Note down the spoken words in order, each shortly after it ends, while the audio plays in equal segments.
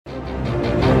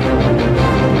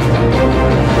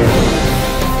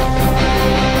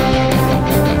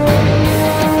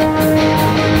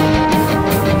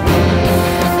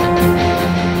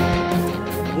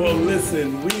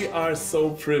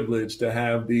privilege to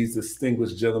have these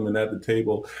distinguished gentlemen at the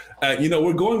table.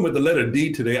 We're going with the letter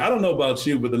D today. I don't know about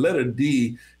you, but the letter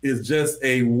D is just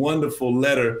a wonderful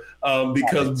letter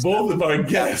because both of our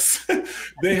guests,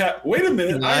 they have, wait a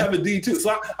minute, I have a D too.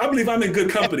 So I believe I'm in good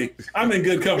company. I'm in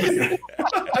good company.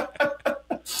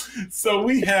 So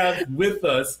we have with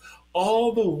us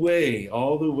all the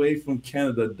way from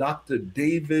Canada, Dr.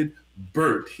 David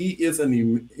Burt. He is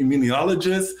an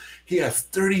immunologist. He has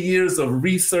 30 years of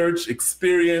research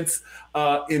experience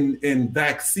in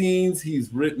vaccines.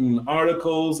 He's written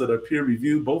articles that are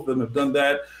peer-reviewed. Both of them have done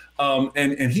that.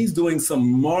 And he's doing some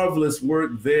marvelous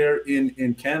work there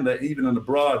in Canada, even and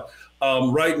abroad.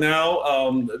 Right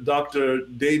now, Dr.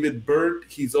 David Burt,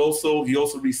 he also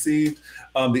received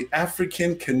the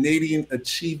African Canadian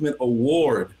Achievement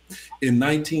Award in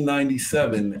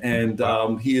 1997.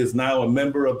 And he is now a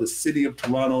member of the City of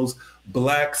Toronto's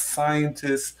Black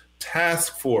Scientists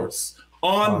Task Force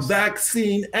on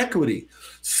vaccine equity.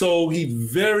 So he's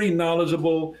very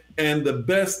knowledgeable. And the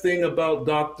best thing about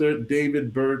Dr.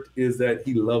 David Burt is that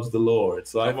he loves the Lord.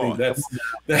 So I think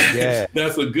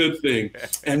that's a good thing.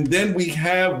 And then we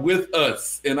have with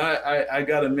us, and I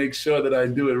got to make sure that I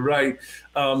do it right.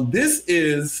 This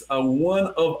is one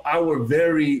of our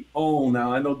very own.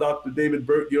 Now, I know Dr. David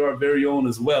Burt, you're our very own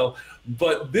as well.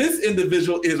 But this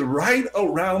individual is right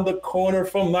around the corner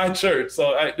from my church.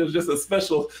 So there's just a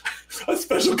special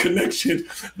connection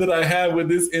that I have with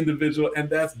this individual, and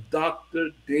that's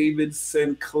Dr. David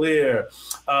Sinclair.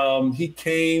 He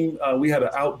came, we had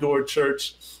an outdoor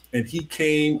church, and he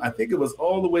came, I think it was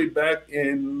all the way back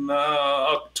in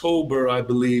October, I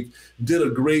believe, did a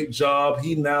great job.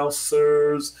 He now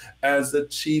serves as the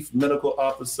Chief Medical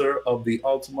Officer of the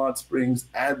Altamont Springs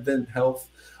Advent Health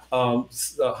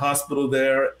hospital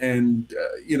there. And,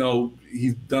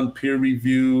 he's done peer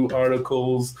review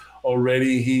articles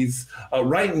already. He's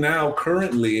right now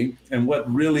currently, and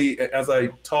what really, as I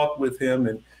talk with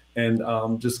him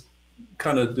and just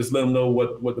kind of just let him know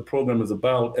what the program is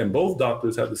about, and both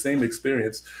doctors have the same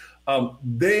experience.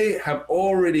 They have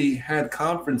already had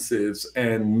conferences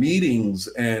and meetings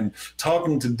and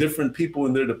talking to different people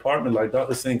in their department, like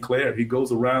Dr. Sinclair. He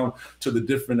goes around to the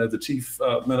different, as the chief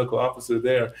medical officer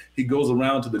there, he goes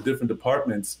around to the different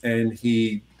departments and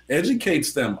he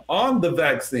educates them on the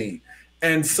vaccine.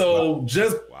 And so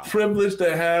just privileged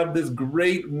to have this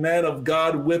great man of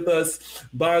God with us.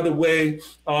 By the way,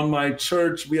 on my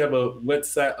church, we have a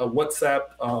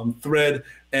WhatsApp thread.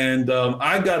 And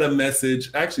I got a message.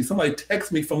 Actually, somebody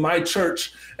texted me from my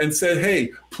church and said,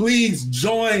 hey, please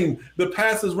join the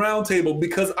Pastors Roundtable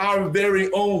because our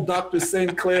very own Dr.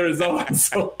 Sinclair is on.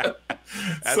 So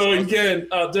again,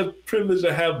 just privileged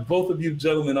to have both of you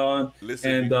gentlemen on.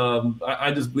 Listen, and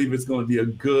I just believe it's going to be a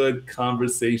good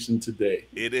conversation today.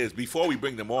 It is. Before we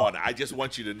bring them on, I just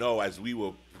want you to know, as we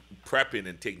were prepping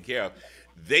and taking care of,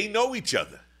 they know each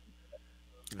other.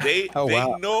 They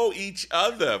know each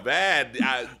other, man.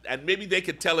 And maybe they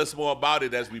could tell us more about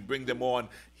it as we bring them on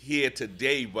here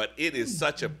today. But it is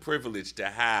such a privilege to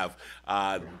have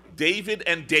David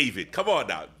and David. Come on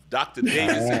now. Dr.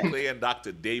 David Sinclair and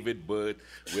Dr. David Burt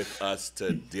with us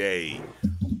today.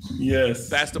 Yes.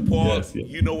 Pastor Paul,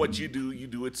 you know what you do. You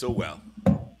do it so well.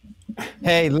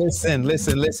 Hey, listen.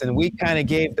 We kind of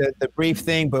gave the brief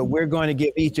thing, but we're going to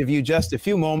give each of you just a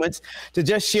few moments to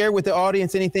just share with the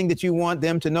audience anything that you want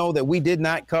them to know that we did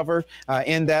not cover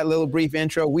in that little brief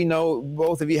intro. We know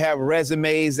both of you have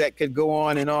resumes that could go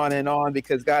on and on and on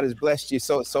because God has blessed you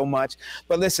so much.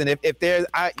 But listen, if there's,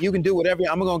 you can do whatever.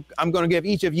 I'm going to give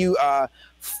each of you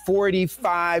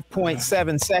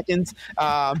 45.7 seconds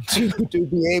to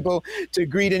be able to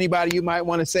greet anybody. You might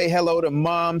want to say hello to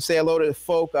mom, say hello to the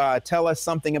folk, tell us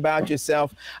something about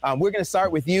yourself. We're going to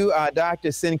start with you,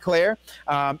 Dr. Sinclair,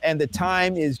 and the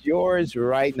time is yours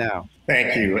right now.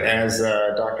 Thank you. As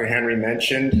Dr. Henry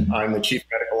mentioned, I'm the Chief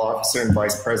Medical Officer and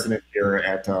Vice President here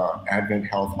at Advent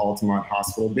Health Altamont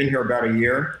Hospital. Been here about a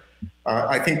year.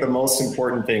 I think the most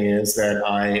important thing is that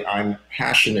I'm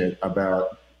passionate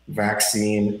about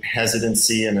vaccine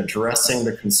hesitancy and addressing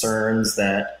the concerns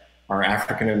that our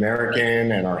African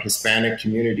American and our Hispanic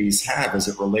communities have as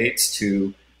it relates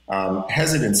to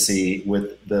hesitancy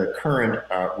with the current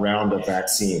round of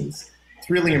vaccines. It's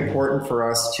really important for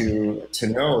us to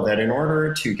know that in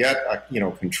order to get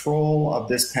control of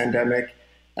this pandemic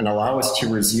and allow us to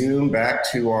resume back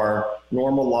to our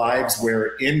normal lives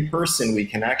where in person we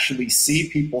can actually see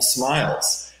people's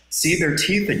smiles, see their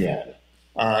teeth again,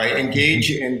 engage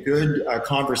in good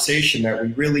conversation, that we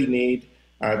really need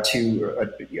to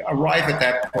arrive at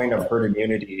that point of herd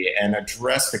immunity and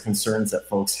address the concerns that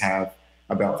folks have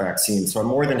about vaccines. So I'm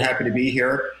more than happy to be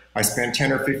here. I spent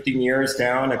 10 or 15 years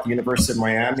down at the University of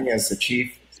Miami as the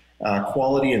chief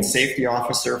quality and safety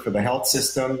officer for the health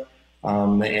system.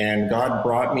 And God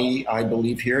brought me, I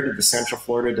believe, here to the Central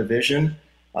Florida Division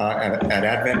at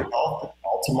Advent Health,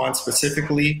 Altamont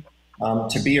specifically,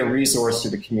 to be a resource to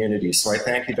the community. So I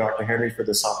thank you, Dr. Henry, for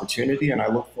this opportunity, and I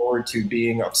look forward to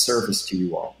being of service to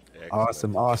you all.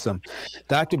 Awesome, awesome.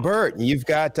 Dr. Burt, you've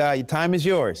got, your time is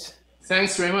yours.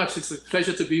 Thanks very much. It's a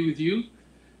pleasure to be with you.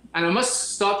 And I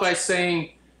must start by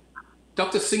saying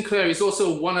Dr. Sinclair is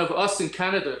also one of us in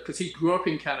Canada because he grew up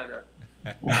in Canada.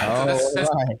 That's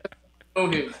right. Know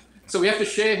him. So we have to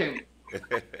share him.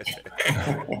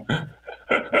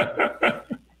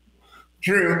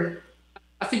 True.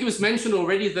 I think it was mentioned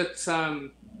already that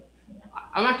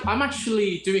I'm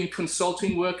actually doing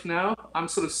consulting work now. I'm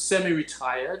sort of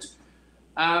semi-retired,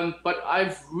 but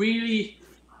I've really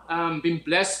been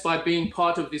blessed by being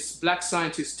part of this Black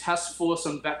Scientist Task Force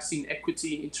on Vaccine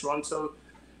Equity in Toronto.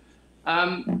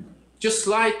 Just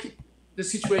like the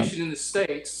situation in the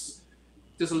States,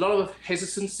 there's a lot of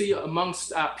hesitancy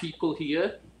amongst our people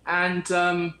here. And,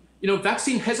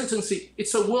 vaccine hesitancy,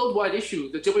 it's a worldwide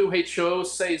issue. The WHO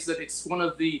says that it's one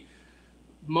of the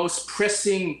most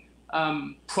pressing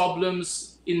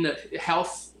problems in the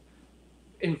health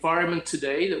environment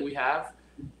today that we have.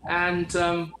 And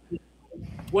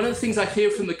one of the things I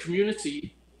hear from the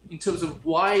community in terms of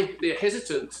why they're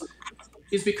hesitant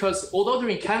is because although they're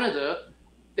in Canada,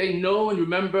 they know and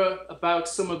remember about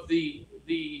some of the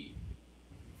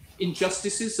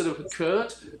injustices that have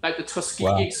occurred, like the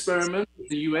Tuskegee experiment in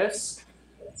the US,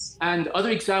 and other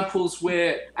examples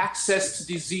where access to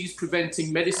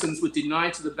disease-preventing medicines were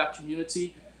denied to the Black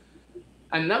community.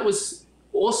 And that was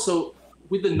also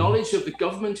with the knowledge of the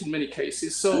government in many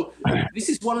cases. So this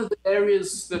is one of the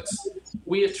areas that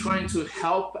we are trying to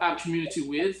help our community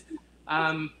with.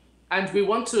 And we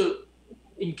want to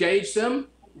engage them.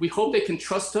 We hope they can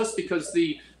trust us because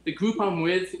the group I'm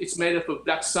with, it's made up of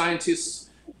Black scientists,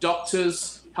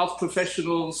 doctors, health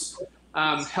professionals,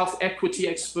 health equity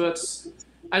experts.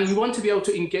 And we want to be able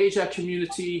to engage our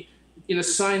community in a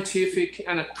scientific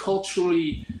and a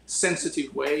culturally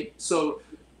sensitive way. So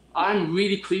I'm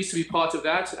really pleased to be part of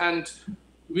that and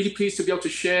really pleased to be able to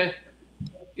share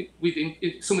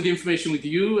some of the information with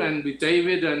you and with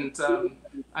David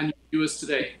and viewers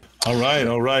today. All right.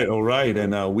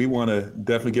 And we want to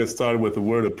definitely get started with a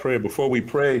word of prayer. Before we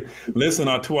pray, listen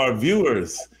to our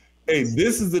viewers. Hey,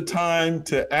 this is the time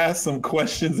to ask some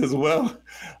questions as well.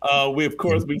 We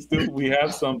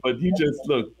have some, but you just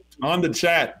look on the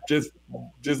chat, just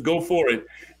go for it.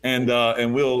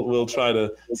 And we'll try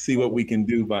to see what we can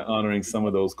do by honoring some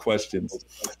of those questions.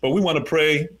 But we want to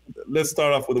pray. Let's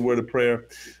start off with a word of prayer.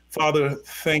 Father,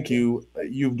 thank you.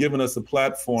 You've given us a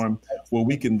platform where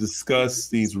we can discuss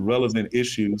these relevant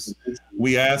issues.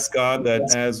 We ask, God,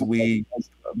 that as we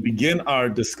begin our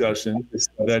discussion,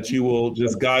 that you will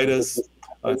just guide us,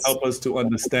 help us to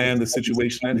understand the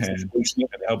situation at hand, and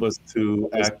help us to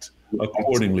act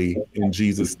accordingly. In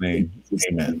Jesus' name,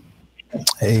 amen.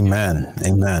 Amen.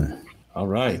 Amen. All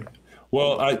right.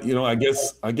 Well, I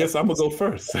guess I'm gonna go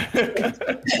first.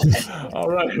 All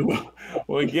right.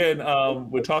 Well, again,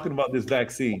 we're talking about this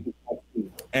vaccine,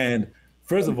 and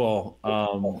first of all,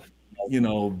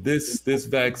 this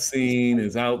vaccine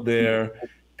is out there,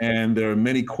 and there are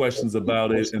many questions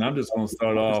about it. And I'm just going to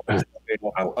start off with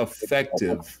how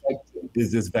effective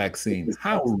is this vaccine?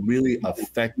 How really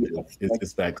effective is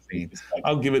this vaccine?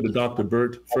 I'll give it to Dr.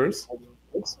 Burt first.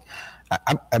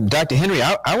 Dr. Henry,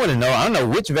 I want to know, I don't know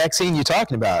which vaccine you're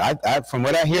talking about. From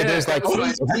what I hear, there's like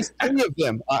at least 3 of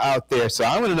them out there. So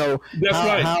I want to know. That's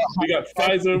right. We got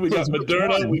Pfizer, we got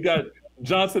Moderna, we got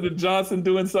Johnson & Johnson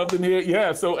doing something here.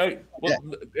 Yeah. So, hey,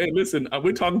 listen,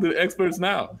 we're talking to the experts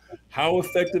now. How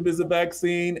effective is a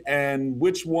vaccine and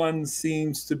which one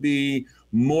seems to be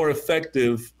more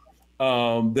effective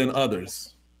than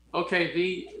others?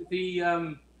 Okay.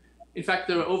 In fact,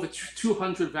 there are over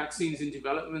 200 vaccines in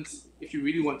development, if you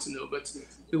really want to know. But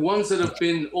the ones that have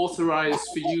been authorized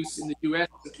for use in the US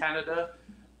and Canada,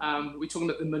 we're talking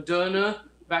about the Moderna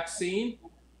vaccine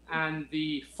and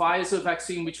the Pfizer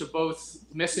vaccine, which are both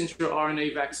messenger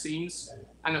RNA vaccines.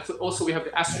 And also we have the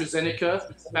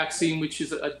AstraZeneca vaccine, which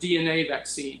is a DNA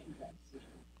vaccine.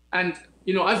 And,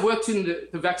 I've worked in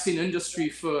the vaccine industry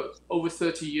for over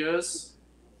 30 years.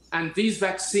 And these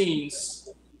vaccines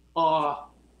are,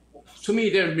 to me,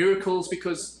 they're miracles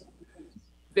because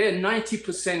they're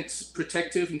 90%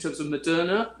 protective in terms of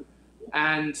Moderna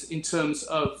and in terms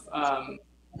of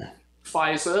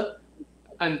Pfizer,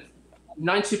 and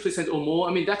 90% or more.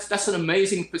 I mean, that's an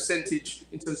amazing percentage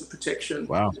in terms of protection.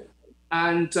 Wow.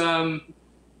 And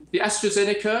The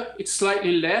AstraZeneca, it's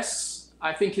slightly less.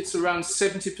 I think it's around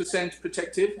 70%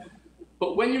 protective.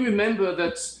 But when you remember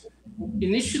that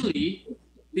initially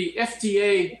the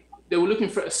FDA, they were looking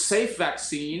for a safe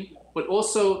vaccine, but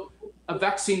also a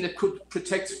vaccine that could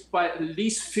protect by at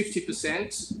least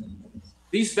 50%.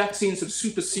 These vaccines have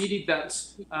superseded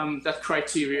that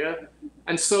criteria.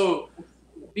 And so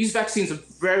these vaccines are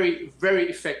very, very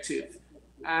effective.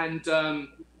 And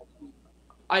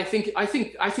I think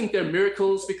they're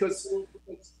miracles because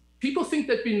people think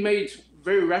they've been made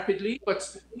very rapidly,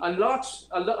 but a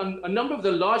number of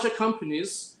the larger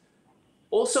companies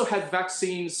also had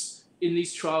vaccines in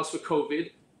these trials for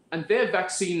COVID, and their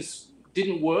vaccines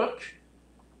didn't work.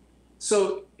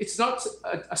 So it's not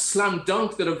a slam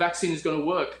dunk that a vaccine is going to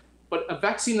work, but a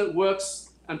vaccine that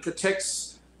works and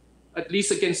protects at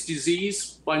least against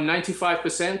disease by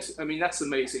 95%, I mean, that's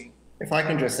amazing. If I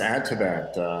can just add to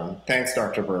that, thanks,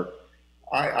 Dr. Burt.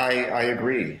 I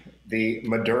agree. The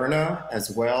Moderna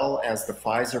as well as the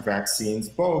Pfizer vaccines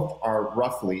both are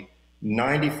roughly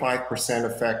 95%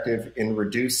 effective in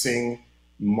reducing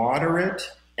moderate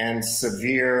and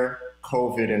severe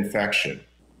COVID infection.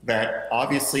 That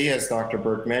obviously, as Dr.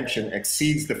 Burt mentioned,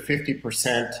 exceeds the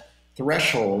 50%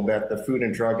 threshold that the Food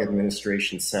and Drug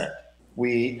Administration set.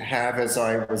 We have, as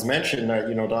I was mentioned,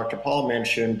 Dr. Paul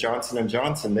mentioned Johnson &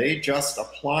 Johnson. They just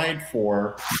applied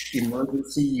for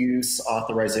emergency use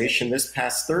authorization this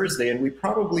past Thursday, and we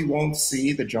probably won't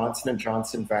see the Johnson &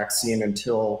 Johnson vaccine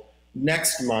until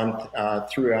next month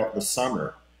throughout the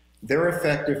summer. Their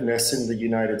effectiveness in the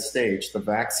United States, the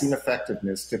vaccine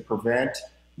effectiveness to prevent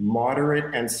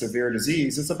moderate and severe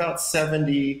disease is about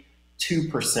 72%,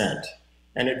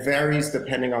 and it varies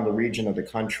depending on the region of the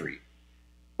country.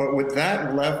 But with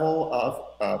that level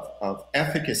of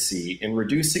efficacy in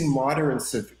reducing moderate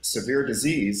and severe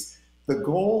disease, the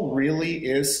goal really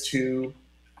is to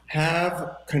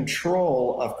have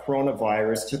control of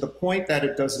coronavirus to the point that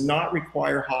it does not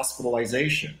require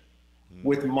hospitalization.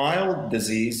 With mild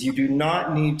disease, you do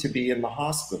not need to be in the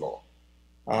hospital.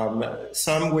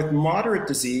 Some with moderate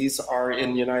disease are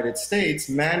in the United States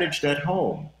managed at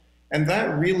home. And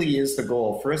that really is the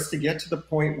goal, for us to get to the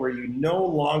point where you no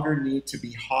longer need to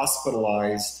be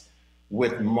hospitalized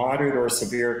with moderate or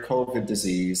severe COVID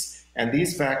disease. And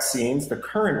these vaccines, the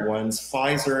current ones,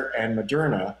 Pfizer and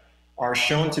Moderna, are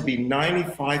shown to be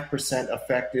 95%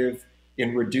 effective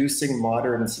in reducing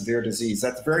moderate and severe disease.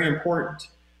 That's very important.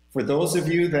 For those of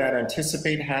you that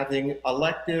anticipate having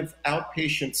elective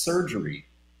outpatient surgery,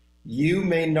 you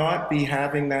may not be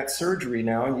having that surgery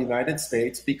now in the United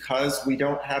States because we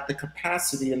don't have the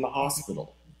capacity in the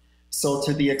hospital. So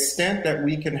to the extent that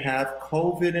we can have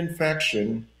COVID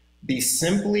infection be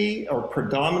simply or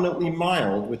predominantly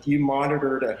mild with you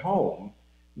monitored at home,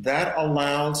 that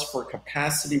allows for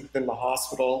capacity within the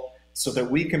hospital so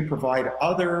that we can provide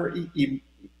other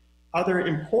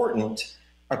important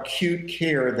acute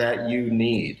care that you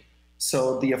need.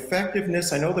 So the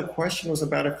effectiveness, I know the question was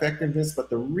about effectiveness, but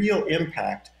the real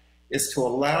impact is to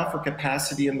allow for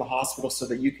capacity in the hospital so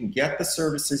that you can get the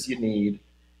services you need,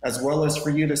 as well as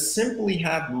for you to simply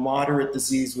have moderate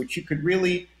disease, which you could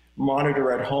really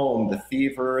monitor at home, the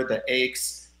fever, the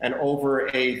aches, and over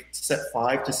a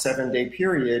 5 to 7 day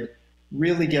period,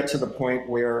 really get to the point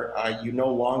where you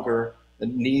no longer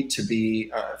need to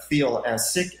feel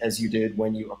as sick as you did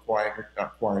when you acquired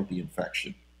the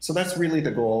infection. So that's really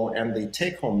the goal and the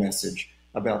take-home message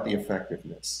about the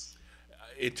effectiveness.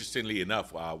 Interestingly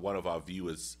enough, one of our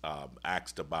viewers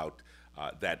asked about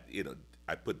that.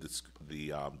 I put the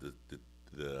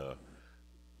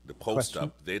post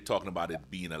up. They're talking about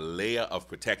it being a layer of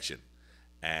protection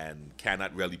and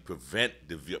cannot really prevent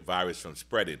the virus from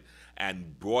spreading,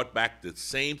 and brought back the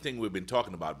same thing we've been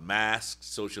talking about: masks,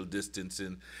 social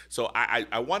distancing. So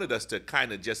I wanted us to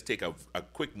kind of just take a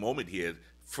quick moment here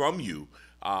from you.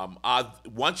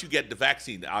 Once you get the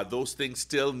vaccine, are those things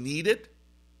still needed?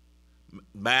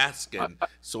 Mask and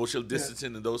social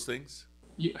distancing and those things?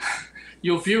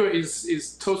 Your viewer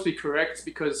is totally correct,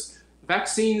 because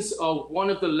vaccines are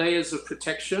one of the layers of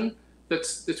protection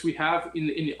that we have in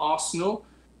the arsenal.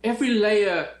 Every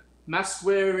layer, mask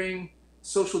wearing,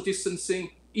 social distancing,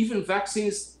 even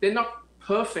vaccines, they're not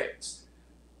perfect.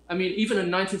 I mean, even a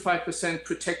 95%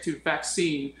 protective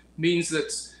vaccine means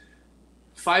that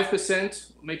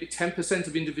 5%, maybe 10%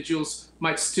 of individuals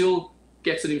might still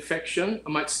get an infection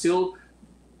and might still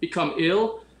become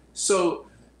ill. So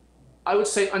I would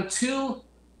say until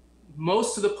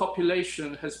most of the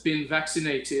population has been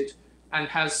vaccinated and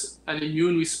has an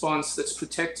immune response that's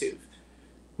protective,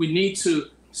 we need to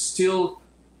still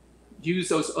use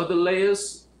those other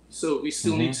layers. So we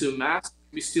still need to mask,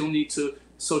 we still need to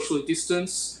socially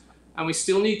distance, And we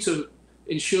still need to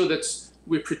ensure that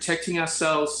we're protecting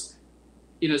ourselves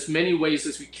in as many ways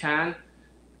as we can.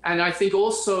 And I think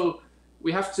also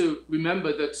we have to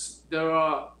remember that there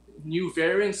are new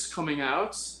variants coming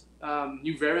out,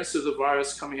 new variants of the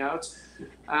virus coming out.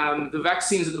 The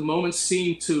vaccines at the moment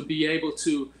seem to be able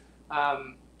to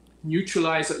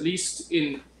neutralize, at least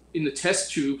in the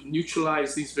test tube,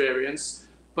 neutralize these variants.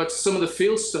 But some of the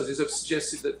field studies have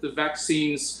suggested that the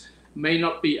vaccines may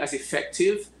not be as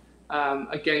effective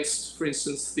against, for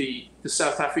instance, the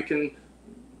South African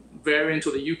variant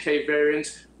or the UK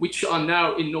variant, which are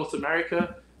now in North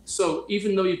America. So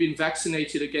even though you've been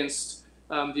vaccinated against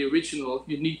the original,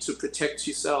 you need to protect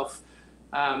yourself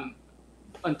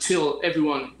until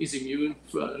everyone is immune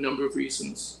for a number of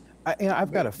reasons.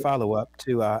 I've got a follow-up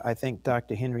to, I think,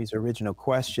 Dr. Henry's original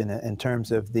question in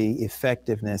terms of the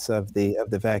effectiveness of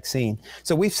the vaccine.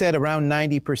 So we've said around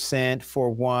 90%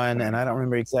 for one, and I don't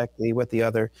remember exactly what the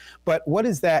other, but what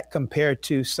is that compared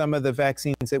to some of the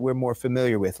vaccines that we're more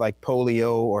familiar with, like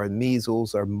polio or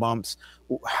measles or mumps?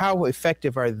 How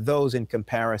effective are those in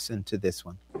comparison to this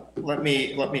one? Let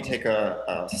me take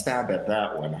a stab at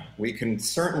that one. We can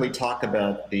certainly talk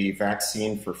about the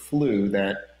vaccine for flu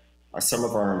that some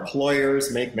of our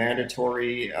employers make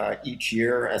mandatory each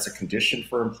year as a condition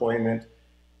for employment.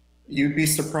 You'd be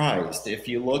surprised if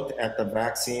you looked at the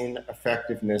vaccine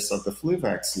effectiveness of the flu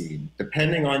vaccine.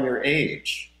 Depending on your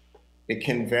age, it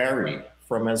can vary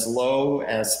from as low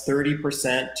as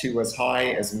 30% to as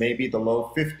high as maybe the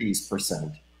low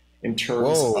 50s% in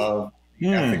terms of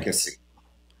efficacy.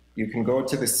 You can go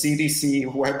to the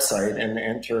CDC website and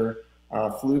enter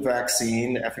flu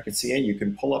vaccine efficacy, and you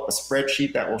can pull up a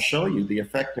spreadsheet that will show you the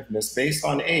effectiveness based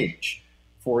on age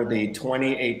for the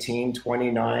 2018,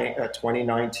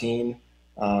 2019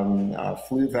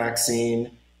 flu vaccine.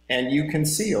 And you can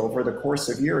see over the course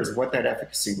of years what that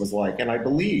efficacy was like. And I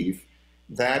believe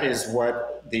that is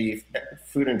what the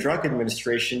Food and Drug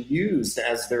Administration used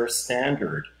as their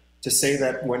standard to say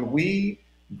that when we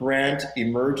grant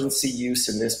emergency use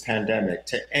in this pandemic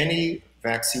to any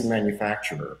vaccine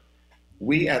manufacturer,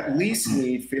 we at least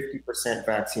need 50%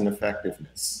 vaccine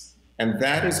effectiveness. And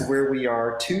that is where we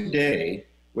are today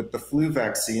with the flu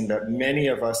vaccine that many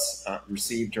of us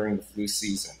received during the flu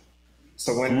season.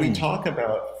 So when we talk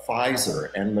about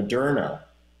Pfizer and Moderna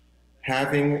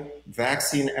having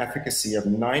vaccine efficacy of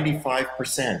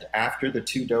 95% after the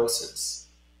 2 doses,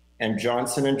 and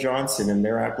Johnson & Johnson in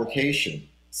their application,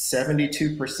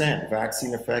 72%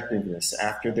 vaccine effectiveness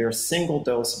after their single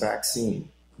dose vaccine,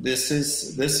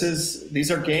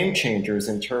 these are game changers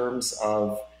in terms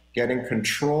of getting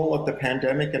control of the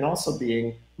pandemic and also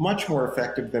being much more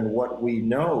effective than what we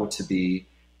know to be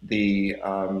the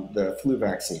flu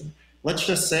vaccine. Let's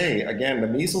just say, again, the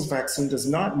measles vaccine does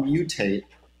not mutate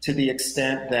to the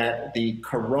extent that the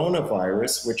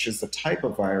coronavirus, which is the type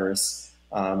of virus,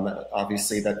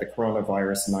 obviously, that the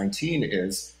coronavirus 19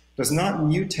 is, does not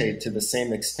mutate to the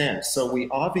same extent. So we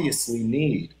obviously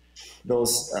need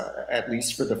those, at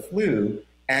least for the flu,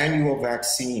 annual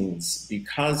vaccines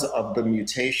because of the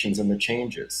mutations and the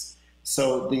changes.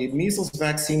 So the measles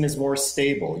vaccine is more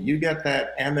stable. You get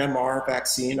that MMR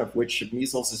vaccine, of which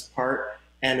measles is part,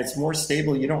 and it's more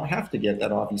stable. You don't have to get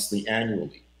that, obviously,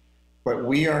 annually. But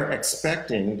we are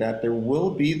expecting that there will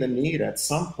be the need at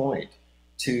some point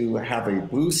to have a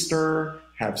booster,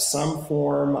 have some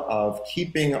form of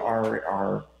keeping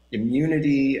our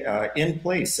immunity in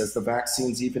place as the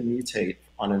vaccines even mutate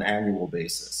on an annual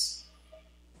basis.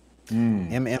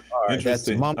 MMR, that's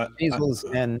mumps, measles,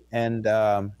 and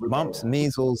mumps,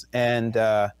 measles, and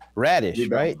radish,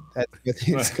 right?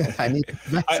 That's I need.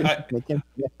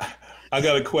 I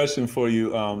got a question for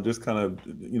you. Just kind of,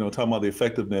 talking about the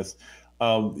effectiveness.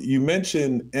 You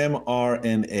mentioned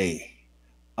mRNA,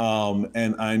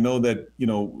 and I know that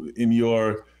in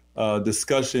your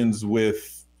discussions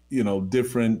with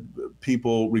different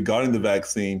people regarding the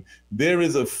vaccine, there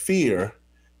is a fear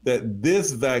that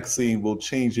this vaccine will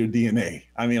change your DNA.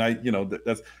 I mean,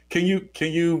 that's can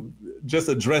you just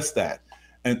address that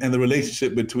and the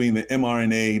relationship between the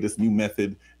mRNA, this new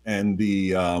method, and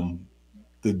the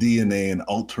DNA and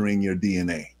altering your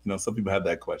DNA? Some people have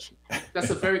that question. That's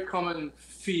a very common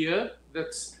fear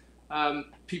that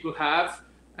people have,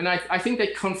 and I think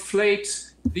they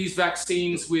conflate these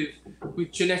vaccines with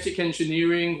genetic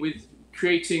engineering, with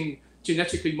creating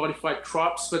genetically modified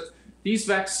crops, but these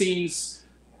vaccines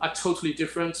are totally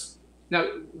different. Now,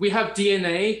 we have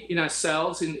DNA in our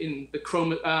cells, in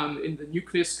the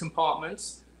nucleus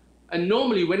compartments, and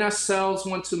normally when our cells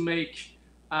want to make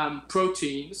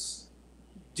proteins,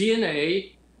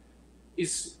 DNA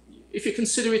is, if you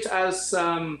consider it as,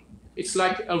 it's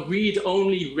like a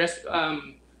read-only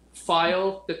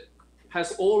file that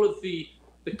has all of the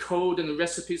code and the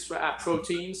recipes for our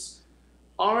proteins.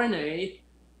 RNA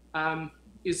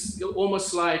is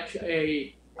almost like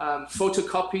a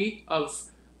photocopy of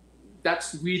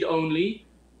that's read-only,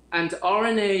 and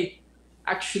RNA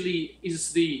actually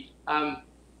is the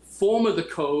form of the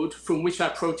code from which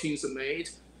our proteins are made.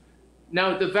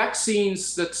 Now, the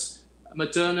vaccines that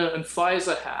Moderna and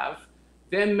Pfizer have,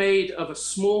 they're made of a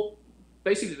small,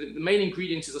 basically the main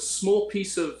ingredient is a small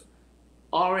piece of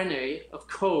RNA, of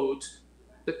code,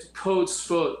 that codes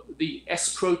for the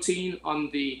S protein on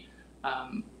the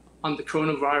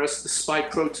coronavirus, the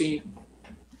spike protein.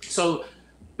 So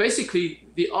basically,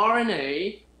 the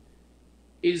RNA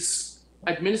is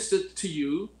administered to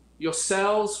you. Your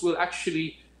cells will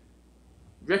actually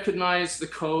recognize the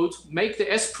code, make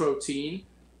the S protein,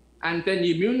 and then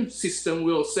the immune system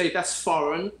will say that's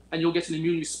foreign, and you'll get an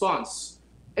immune response.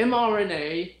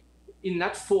 mRNA in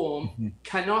that form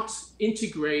cannot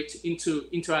integrate into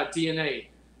our DNA.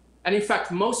 And in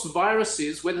fact, most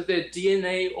viruses, whether they're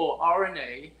DNA or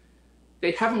RNA,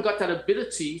 they haven't got that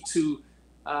ability to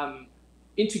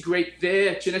integrate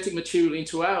their genetic material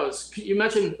into ours. Can you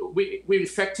imagine we're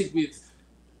infected with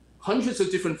hundreds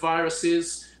of different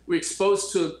viruses, we're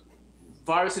exposed to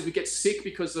viruses, we get sick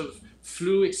because of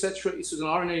flu, etc. It's an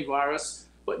RNA virus,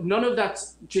 but none of that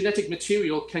genetic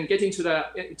material can get into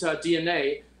our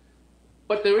DNA.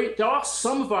 But there are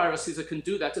some viruses that can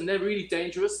do that, and they're really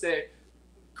dangerous. They're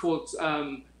called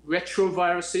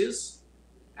retroviruses.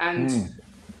 And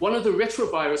one of the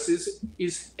retroviruses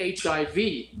is HIV.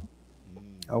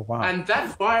 Oh, wow. And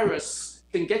that virus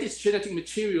can get its genetic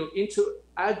material into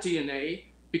our DNA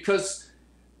because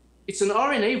it's an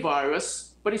RNA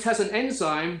virus, but it has an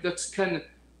enzyme that can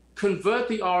convert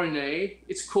the RNA.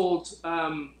 It's called,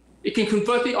 it can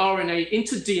convert the RNA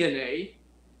into DNA,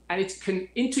 and it can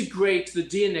integrate the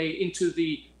DNA into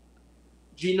the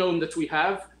genome that we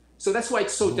have. So that's why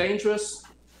it's so dangerous.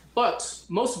 But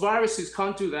most viruses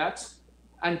can't do that.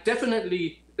 And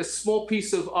definitely the small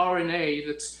piece of RNA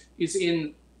that is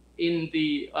in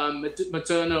the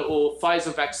Moderna or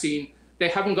Pfizer vaccine, they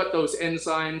haven't got those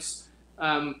enzymes.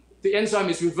 The enzyme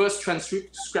is reverse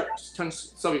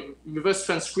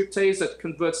transcriptase that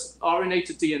converts RNA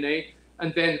to DNA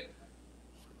and then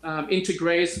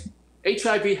integrates.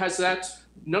 HIV has that.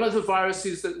 None of the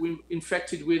viruses that we're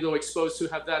infected with or exposed to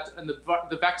have that, and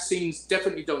the vaccines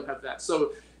definitely don't have that.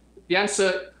 So the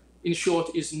answer, in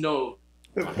short, is no.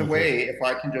 The way, if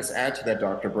I can just add to that,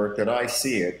 Dr. Burt, that I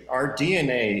see it, our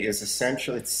DNA is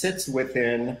essential. It sits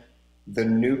within the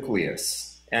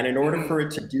nucleus. And in order for it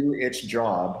to do its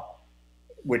job,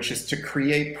 which is to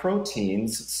create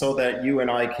proteins so that you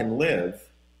and I can live,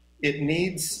 it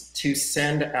needs to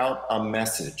send out a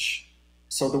message.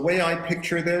 So the way I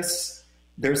picture this,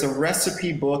 there's a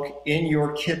recipe book in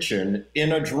your kitchen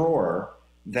in a drawer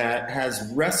that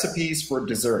has recipes for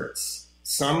desserts.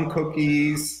 Some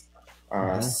cookies,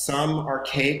 some are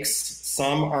cakes,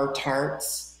 some are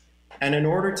tarts. And in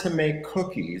order to make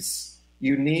cookies,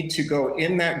 you need to go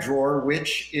in that drawer,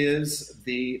 which is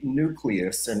the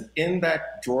nucleus. And in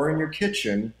that drawer in your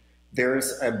kitchen,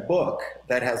 there's a book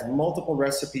that has multiple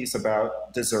recipes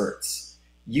about desserts.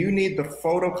 You need to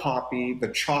photocopy the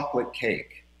chocolate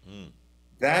cake.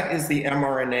 That is the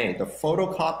mRNA. The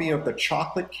photocopy of the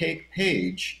chocolate cake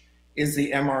page is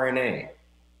the mRNA.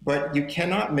 But you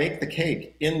cannot make the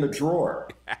cake in the drawer.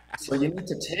 So you need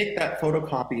to take that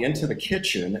photocopy into the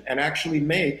kitchen and actually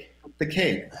make the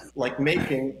cake, like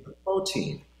making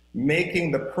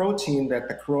the protein that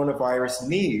the coronavirus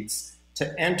needs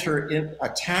to enter in,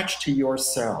 attached to your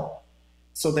cell.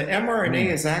 So the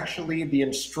mRNA is actually the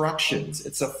instructions.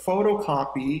 It's a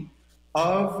photocopy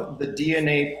of the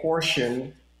DNA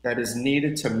portion that is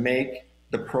needed to make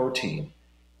the protein.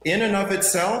 In and of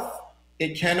itself,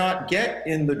 it cannot get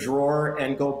in the drawer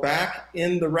and go back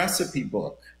in the recipe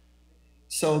book.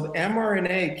 So the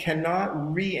mRNA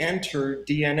cannot re-enter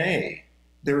DNA.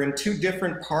 They're in two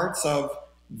different parts of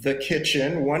the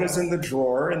kitchen. One is in the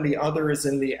drawer and the other is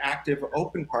in the active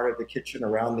open part of the kitchen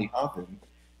around the oven.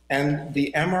 And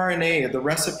the mRNA, the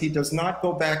recipe, does not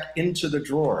go back into the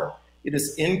drawer. It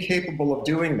is incapable of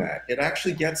doing that. It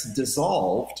actually gets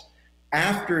dissolved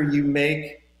after you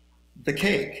make the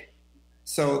cake.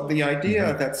 So the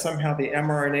idea that somehow the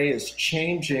mRNA is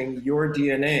changing your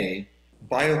DNA,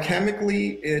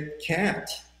 biochemically, it can't.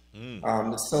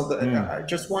 I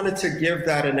just wanted to give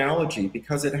that analogy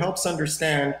because it helps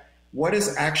understand what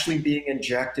is actually being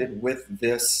injected with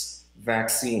this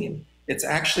vaccine. It's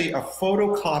actually a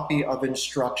photocopy of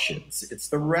instructions. It's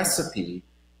the recipe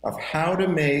of how to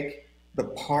make the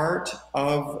part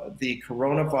of the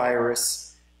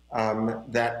coronavirus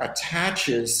that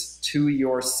attaches to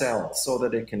your cell so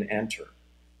that it can enter.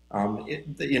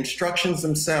 The instructions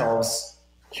themselves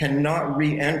cannot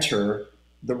re-enter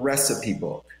the recipe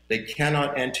book. They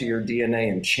cannot enter your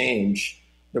DNA and change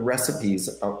the recipes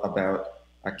about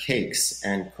cakes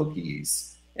and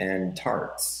cookies and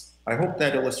tarts. I hope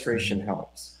that illustration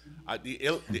helps. The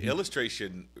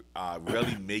illustration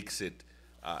really makes it.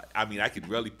 I mean, I could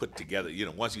really put together.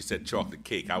 Once you said chocolate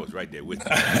cake, I was right there with you.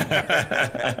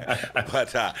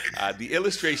 But the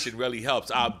illustration really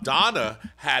helps. Donna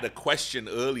had a question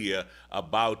earlier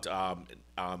about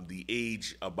the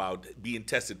age, about being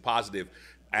tested positive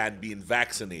and being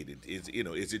vaccinated.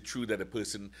 Is it true that a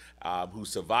person who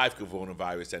survived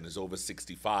coronavirus and is over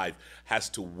 65 has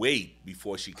to wait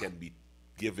before she can be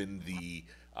given the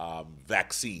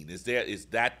vaccine? Is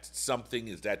that something?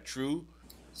 Is that true?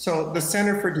 So the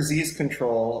Center for Disease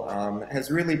Control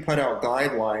has really put out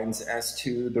guidelines as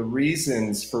to the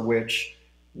reasons for which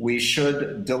we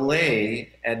should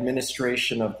delay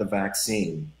administration of the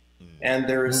vaccine. And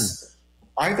there's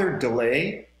either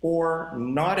delay or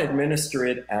not administer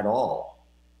it at all.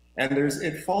 And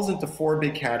it falls into 4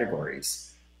 big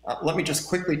categories. Let me just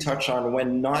quickly touch on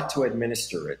when not to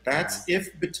administer it. That's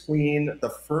if between the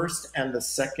first and the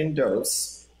second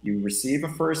dose, you receive a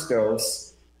first dose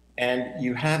and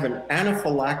you have an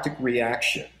anaphylactic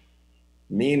reaction,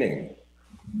 meaning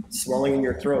swelling in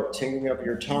your throat, tingling of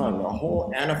your tongue, a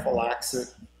whole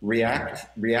anaphylactic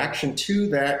reaction to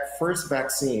that first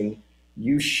vaccine,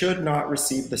 you should not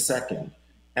receive the second.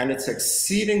 And it's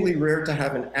exceedingly rare to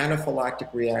have an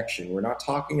anaphylactic reaction. We're not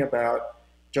talking about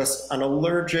just an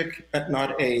allergic,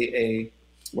 not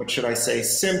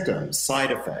symptoms,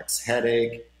 side effects,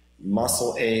 headache,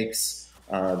 muscle aches,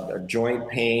 joint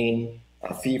pain,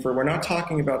 fever. We're not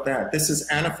talking about that. This is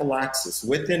anaphylaxis.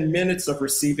 Within minutes of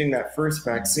receiving that first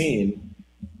vaccine,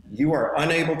 you are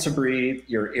unable to breathe,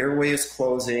 your airway is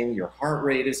closing, your heart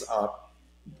rate is up.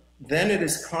 Then it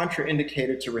is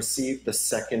contraindicated to receive the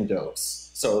second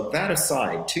dose. So that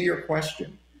aside, to your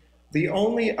question, the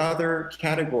only other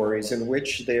categories in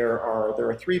which there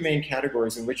are 3 main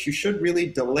categories in which you should really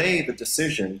delay the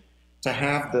decision to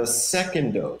have the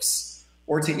second dose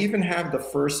or to even have the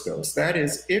first dose. That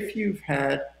is, if you've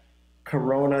had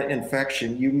corona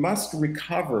infection, you must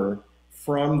recover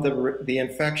from the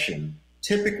infection,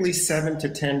 typically 7 to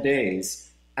 10 days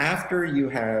after you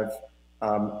have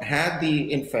had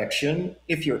the infection.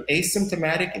 If you're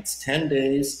asymptomatic, it's 10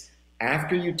 days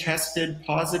after you tested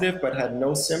positive but had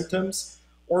no symptoms.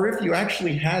 Or if you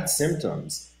actually had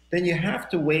symptoms, then you have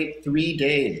to wait 3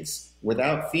 days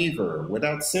without fever,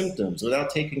 without symptoms,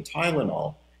 without taking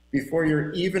Tylenol, before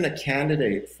you're even a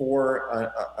candidate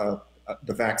for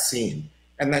the vaccine.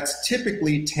 And that's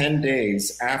typically 10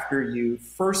 days after you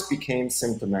first became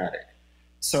symptomatic.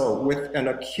 So with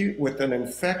an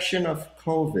infection of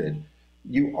COVID,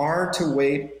 you are to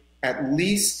wait at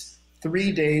least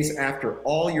 3 days after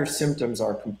all your symptoms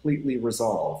are completely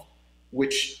resolved,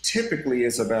 which typically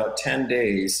is about 10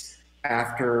 days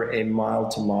after a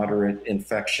mild to moderate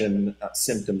infection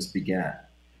symptoms began.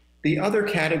 The other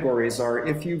categories are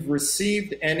if you've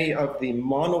received any of the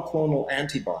monoclonal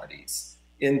antibodies.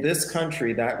 In this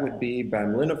country, that would be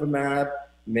bamlanivimab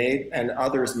and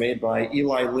others made by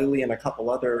Eli Lilly and a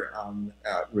couple other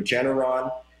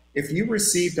Regeneron. If you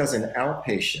received as an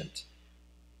outpatient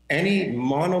any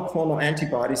monoclonal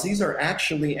antibodies, these are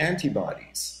actually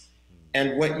antibodies.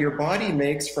 And what your body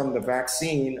makes from the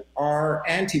vaccine are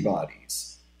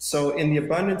antibodies. So in the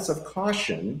abundance of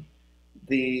caution,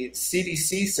 the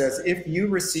CDC says if you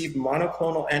receive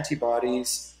monoclonal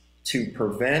antibodies to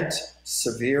prevent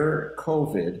severe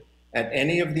COVID at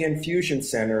any of the infusion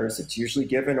centers, it's usually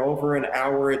given over an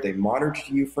hour, they monitor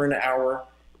you for an hour.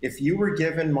 If you were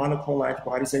given monoclonal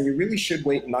antibodies, then you really should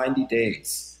wait 90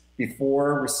 days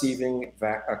before receiving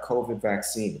a COVID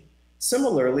vaccine.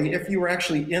 Similarly, if you were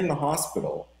actually in the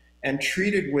hospital and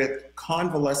treated with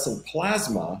convalescent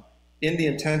plasma in the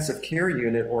intensive care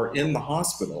unit or in the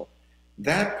hospital,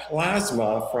 that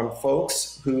plasma from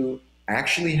folks who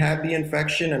actually had the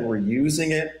infection and were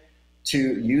using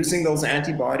those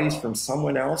antibodies from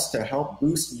someone else to help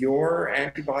boost your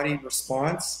antibody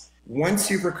response, once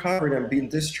you've recovered and been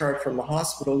discharged from the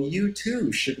hospital, you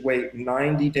too should wait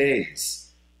 90 days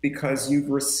because you've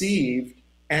received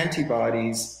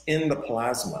antibodies in the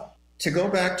plasma. To go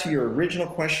back to your original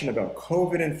question about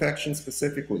COVID infection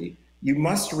specifically, you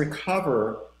must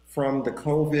recover from the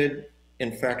COVID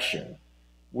infection,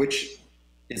 which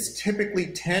is typically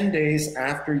 10 days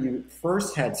after you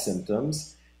first had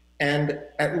symptoms and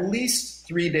at least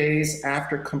 3 days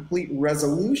after complete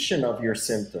resolution of your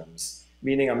symptoms.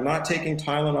 meaning I'm not taking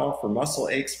Tylenol for muscle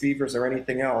aches, fevers, or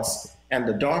anything else, and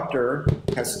the doctor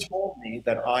has told me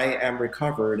that I am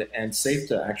recovered and safe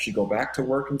to actually go back to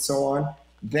work and so on,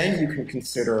 then you can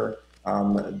consider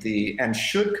and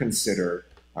should consider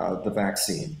the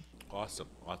vaccine. Awesome.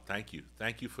 Well, thank you.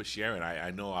 Thank you for sharing.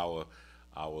 I know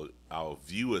our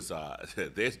viewers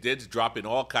they're dropping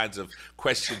all kinds of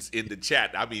questions in the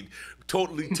chat. I mean,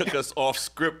 totally took us off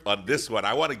script on this one.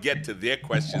 I want to get to their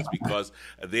questions because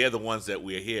they're the ones that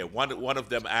we're here. One of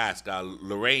them asked,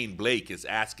 Lorraine Blake is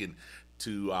asking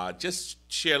to just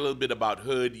share a little bit about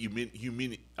herd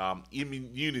immunity.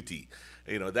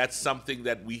 You know, that's something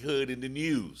that we heard in the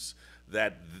news,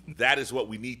 that is what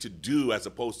we need to do as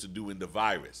opposed to doing the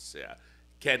virus. Yeah.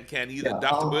 Can either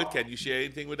Dr. Burt, can you share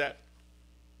anything with that?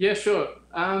 Yeah, sure.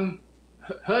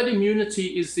 Herd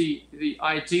immunity is the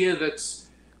idea that,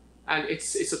 and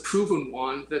it's a proven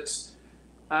one, that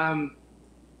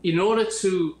in order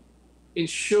to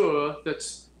ensure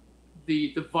that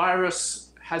the virus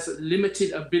has a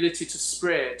limited ability to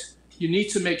spread, you need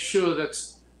to make sure that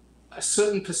a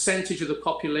certain percentage of the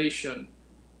population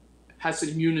has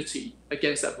immunity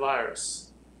against that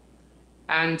virus.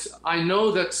 And I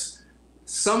know that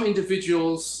some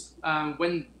individuals,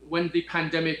 when the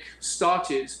pandemic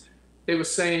started, they were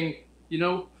saying, you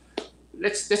know,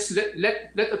 let's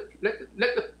let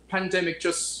the pandemic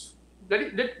just let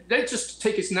it just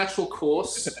take its natural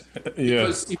course,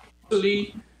 because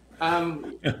eventually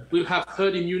we'll have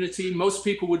herd immunity. Most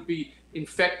people would be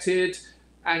infected,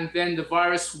 and then the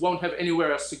virus won't have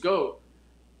anywhere else to go.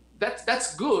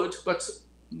 That's good, but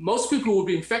most people will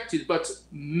be infected, but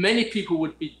many people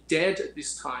would be dead at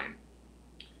this time.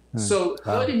 So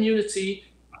herd immunity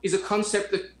is a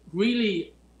concept that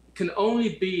really can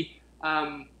only be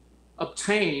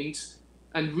obtained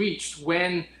and reached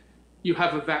when you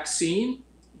have a vaccine.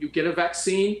 You get a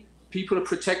vaccine, people are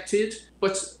protected,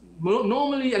 but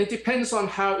normally, and it depends on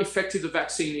how effective the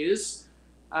vaccine is.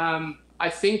 I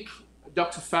think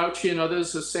Dr. Fauci and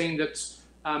others are saying that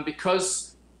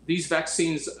because these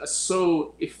vaccines are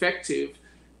so effective,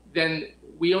 then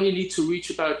we only need to reach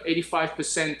about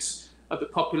 85% of the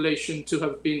population to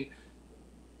have been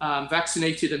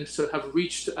vaccinated and to have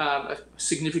reached a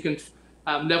significant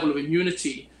level of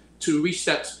immunity to reach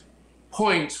that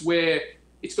point where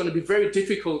it's going to be very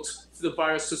difficult for the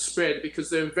virus to spread, because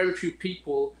there are very few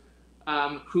people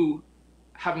who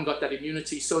haven't got that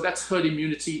immunity. So that's herd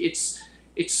immunity.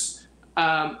 It's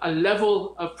a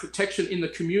level of protection in the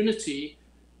community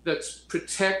that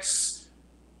protects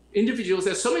individuals.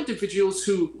 There's some individuals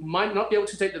who might not be able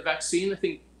to take the vaccine. I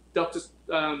think Dr.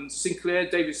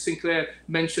 David Sinclair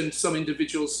mentioned some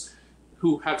individuals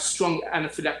who have strong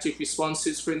anaphylactic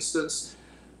responses, for instance.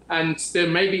 And there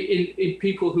may be in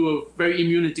people who are very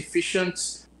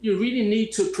immunodeficient. You really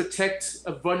need to protect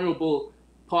a vulnerable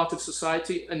part of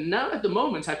society. And now at the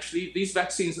moment, actually, these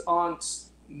vaccines aren't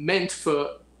meant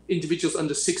for individuals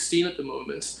under 16 at the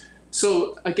moment.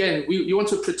 So again, you want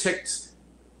to protect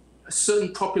a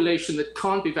certain population that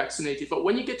can't be vaccinated. But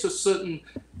when you get to a certain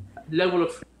level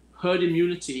of herd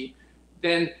immunity,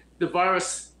 then the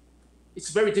virus, it's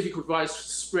a very difficult virus to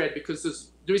spread, because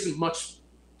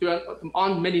there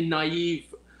aren't many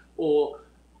naive or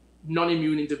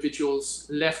non-immune individuals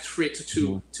left free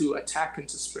to attack and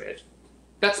to spread.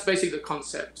 That's basically the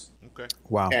concept. Okay.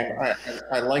 Wow. And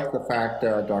I like the fact,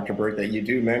 Dr. Burt, that you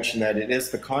do mention that it is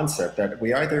the concept that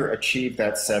we either achieve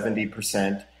that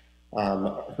 70%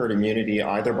 herd immunity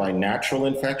either by natural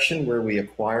infection, where we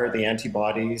acquire the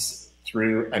antibodies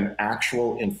through an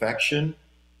actual infection,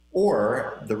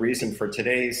 or the reason for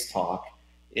today's talk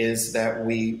is that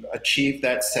we achieve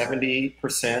that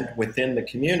 70% within the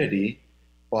community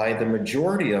by the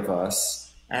majority of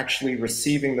us actually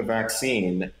receiving the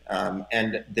vaccine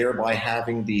and thereby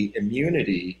having the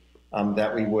immunity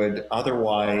that we would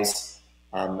otherwise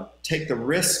take the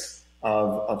risk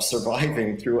of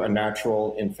surviving through a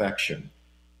natural infection.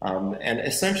 And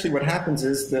essentially what happens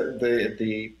is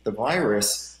the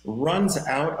virus runs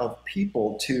out of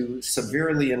people to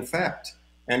severely infect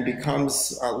and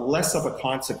becomes less of a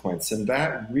consequence. And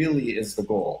that really is the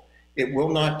goal. It will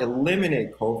not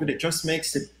eliminate COVID. It just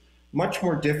makes it much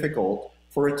more difficult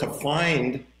for it to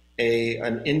find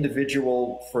an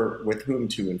individual with whom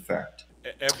to infect.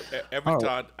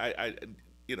 Everton,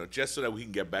 just so that we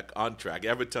can get back on track,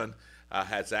 Everton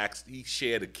has asked, he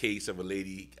shared a case of a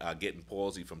lady getting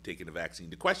palsy from taking the vaccine.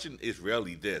 The question is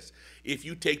really this: if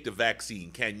you take the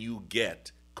vaccine, can you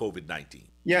get COVID-19?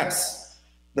 Yes.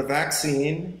 The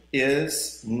vaccine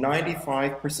is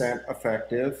 95%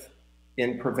 effective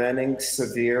in preventing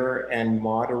severe and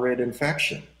moderate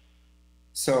infection.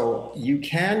 So you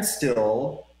can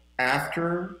still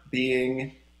after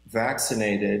being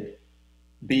vaccinated,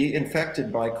 be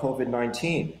infected by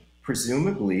COVID-19.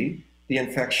 Presumably, the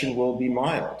infection will be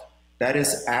mild. That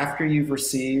is after you've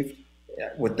received,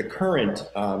 with the current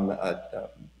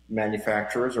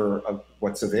manufacturers or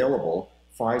what's available,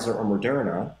 Pfizer or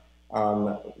Moderna,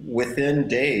 within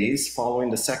days following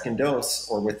the second dose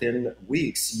or within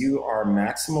weeks, you are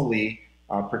maximally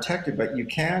protected, but you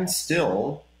can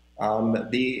still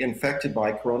be infected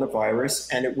by coronavirus,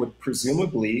 and it would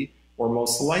presumably or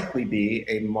most likely be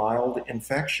a mild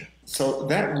infection. So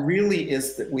that really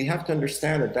is that we have to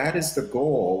understand that that is the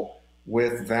goal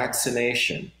with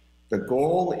vaccination. The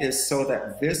goal is so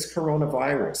that this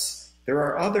coronavirus, there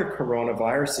are other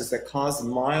coronaviruses that cause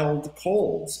mild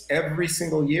colds every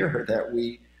single year that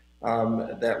we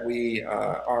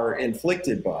are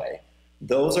inflicted by.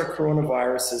 Those are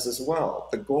coronaviruses as well.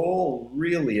 The goal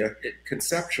really,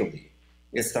 conceptually,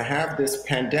 is to have this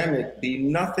pandemic be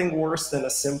nothing worse than a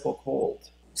simple cold.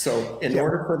 So in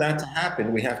order for that to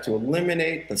happen, we have to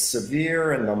eliminate the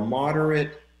severe and the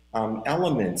moderate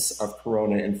elements of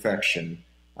corona infection.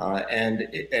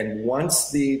 And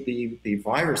once the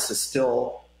virus is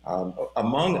still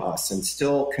among us and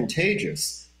still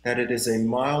contagious, that it is a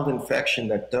mild infection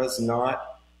that does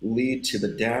not lead to the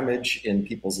damage in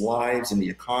people's lives, in the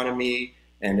economy,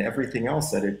 and everything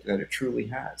else that it truly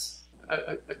has.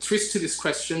 A twist to this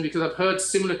question, because I've heard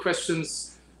similar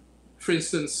questions. For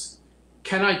instance,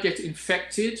 can I get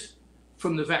infected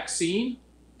from the vaccine?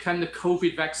 Can the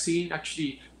COVID vaccine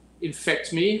actually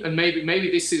infect me? And maybe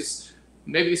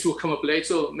this will come up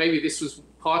later, or maybe this was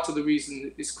part of the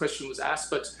reason this question was asked.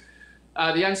 But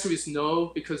the answer is no,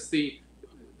 because the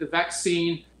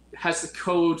vaccine has the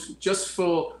code just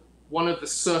for one of the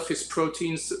surface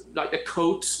proteins, like the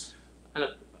coat, and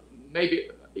maybe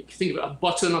you can think of a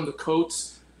button on the coat,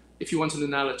 if you want an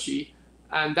analogy.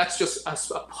 And that's just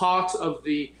a part of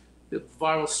the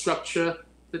viral structure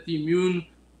that the immune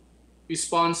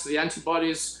response, the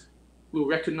antibodies will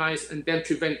recognize and then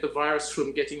prevent the virus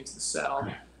from getting into the cell.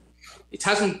 It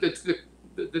hasn't, the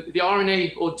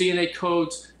RNA or DNA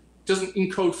code doesn't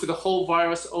encode for the whole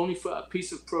virus, only for a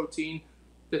piece of protein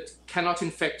that cannot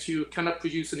infect you, cannot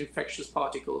produce an infectious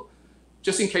particle.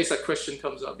 Just in case that question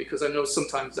comes up, because I know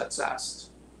sometimes that's asked.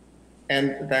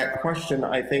 And that question,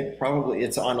 I think probably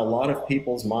it's on a lot of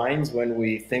people's minds when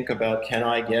we think about, can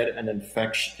I get an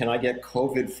infection? Can I get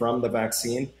COVID from the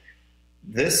vaccine?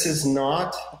 This is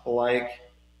not like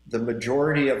the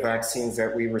majority of vaccines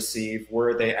that we receive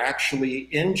where they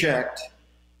actually inject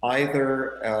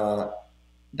either,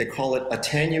 they call it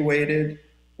attenuated,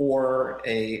 or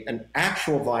an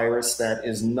actual virus that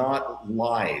is not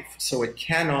live. So it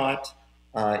cannot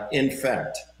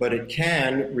infect, but it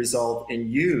can result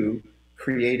in you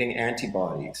creating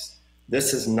antibodies.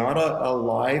 This is not a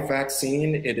live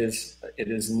vaccine. It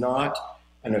is not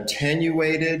an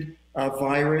attenuated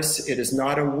virus. It is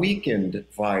not a weakened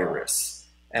virus,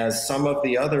 as some of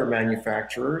the other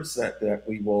manufacturers that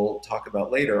we will talk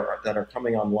about later that are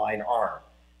coming online are.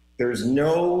 There's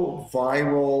no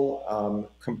viral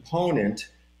component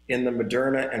in the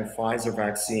Moderna and Pfizer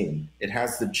vaccine. It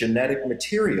has the genetic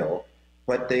material,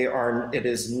 but it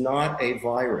is not a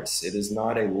virus. It is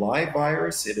not a live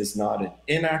virus. It is not an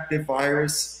inactive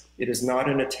virus. It is not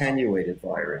an attenuated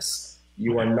virus.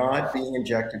 You are not being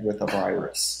injected with a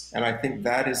virus. And I think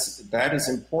that is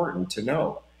important to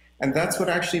know. And that's what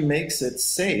actually makes it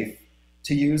safe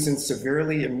to use in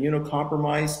severely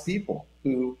immunocompromised people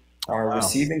who are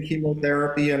receiving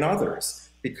chemotherapy and others,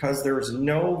 because there's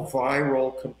no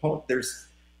viral component.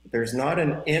 There's not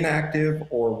an inactive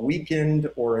or weakened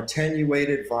or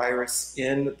attenuated virus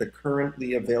in the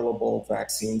currently available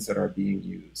vaccines that are being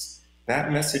used.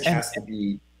 That message has to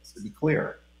be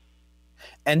clear.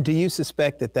 And do you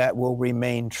suspect that will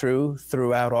remain true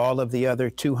throughout all of the other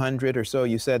 200 or so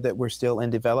you said that we're still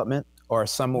in development, or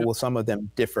will some of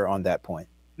them differ on that point?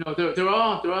 No, there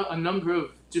are a number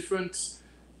of different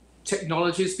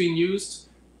technologies being used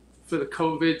for the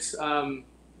COVID,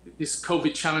 this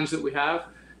COVID challenge that we have.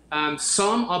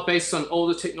 Some are based on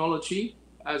older technology,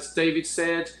 as David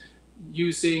said,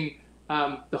 using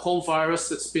the whole virus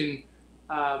that's been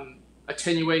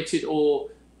attenuated or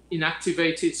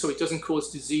inactivated so it doesn't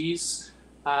cause disease.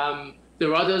 There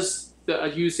are others that are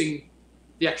using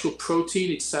the actual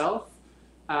protein itself.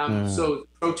 So the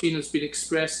protein has been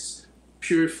expressed,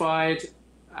 purified,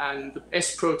 and the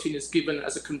S protein is given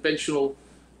as a conventional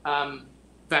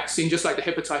vaccine, just like the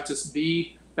hepatitis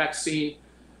B vaccine.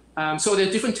 So there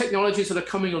are different technologies that are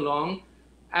coming along,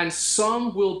 and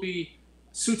some will be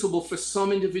suitable for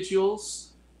some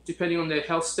individuals, depending on their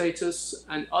health status,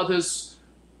 and others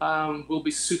will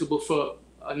be suitable for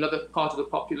another part of the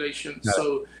population.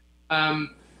 So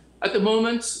at the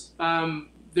moment,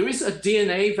 there is a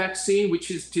DNA vaccine which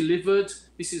is delivered.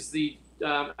 This is the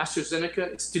AstraZeneca.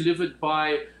 It's delivered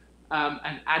by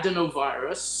an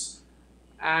adenovirus.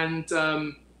 And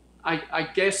I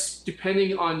guess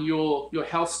depending on your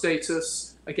health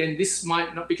status, again, this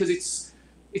might not, because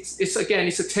it's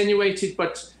attenuated,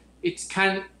 but it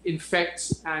can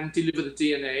infect and deliver the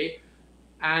DNA.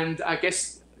 And I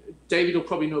guess David will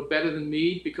probably know better than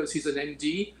me because he's an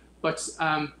MD, but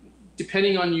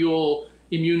depending on your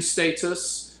immune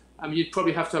status, you'd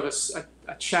probably have to have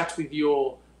a chat with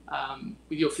your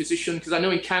physician, because I know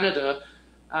in Canada,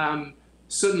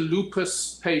 certain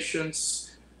lupus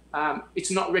patients,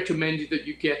 it's not recommended that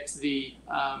you get the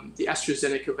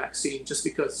AstraZeneca vaccine just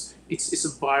because it's a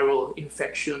viral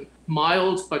infection,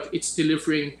 mild, but it's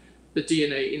delivering the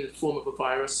DNA in the form of a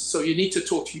virus. So you need to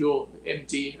talk to your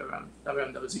MD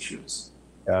around those issues.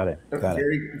 Got it.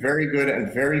 Very, very good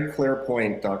and very clear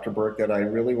point, Dr. Burt, that I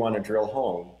really want to drill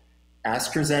home.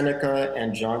 AstraZeneca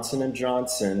and Johnson &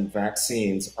 Johnson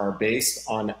vaccines are based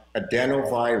on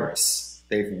adenovirus.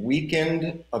 They've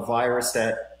weakened a virus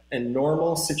that in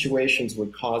normal situations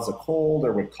would cause a cold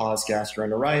or would cause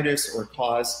gastroenteritis or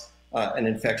cause an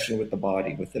infection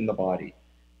within the body.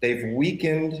 They've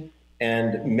weakened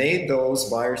and made those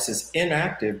viruses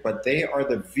inactive, but they are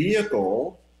the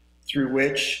vehicle through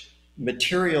which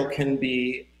material can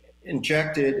be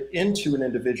injected into an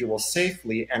individual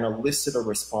safely and elicit a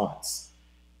response.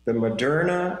 The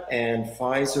Moderna and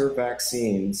Pfizer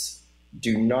vaccines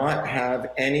do not have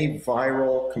any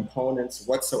viral components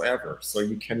whatsoever, so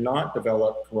you cannot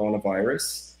develop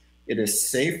coronavirus. It is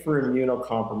safe for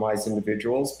immunocompromised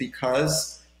individuals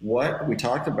because we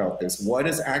talked about this, what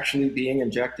is actually being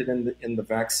injected in the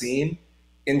vaccine?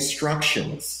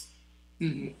 Instructions.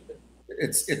 Mm-hmm.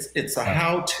 It's a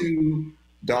how-to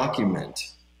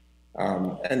document.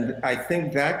 And I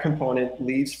think that component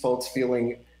leaves folks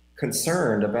feeling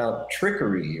concerned about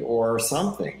trickery or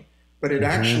something, but it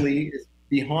actually is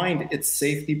behind its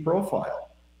safety profile.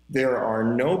 There are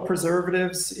no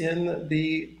preservatives in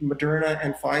the Moderna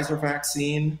and Pfizer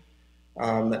vaccine.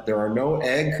 There are no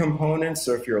egg components,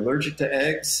 so if you're allergic to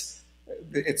eggs,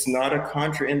 it's not a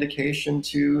contraindication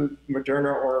to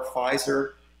Moderna or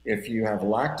Pfizer. If you have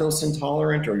lactose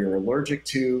intolerant or you're allergic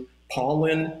to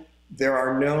pollen, there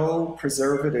are no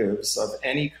preservatives of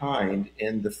any kind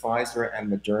in the Pfizer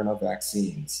and Moderna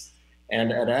vaccines.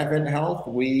 And at Advent Health,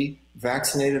 we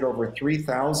vaccinated over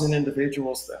 3,000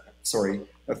 individuals,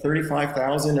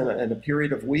 35,000 in a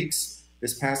period of weeks.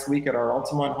 This past week at our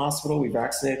Altamont Hospital, we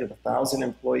vaccinated 1,000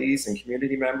 employees and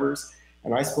community members.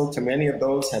 And I spoke to many of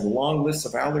those, had long lists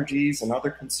of allergies and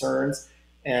other concerns.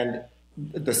 And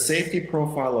the safety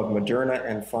profile of Moderna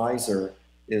and Pfizer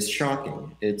is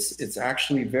shocking. It's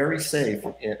actually very safe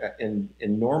in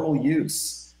normal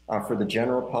use for the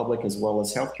general public, as well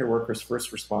as healthcare workers,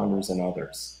 first responders, and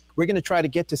others. We're going to try to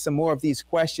get to some more of these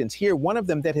questions here. One of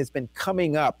them that has been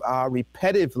coming up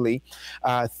repetitively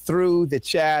through the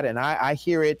chat, and I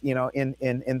hear it,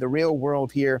 in the real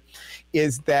world here,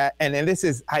 is that, and this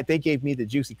is, they gave me the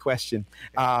juicy question.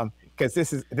 Because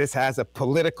this has a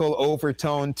political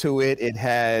overtone to it. It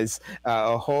has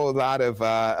a whole lot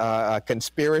of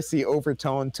conspiracy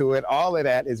overtone to it. All of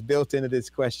that is built into this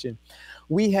question.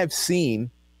 We have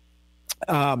seen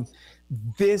somebody,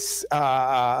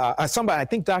 I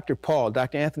think Dr.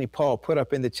 Anthony Paul put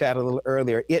up in the chat a little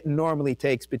earlier, it normally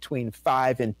takes between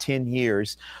 5 and 10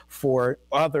 years for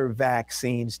other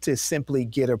vaccines to simply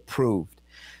get approved.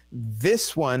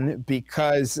 This one,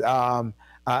 because I'm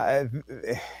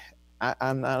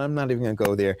not even going to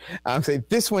go there. I'm saying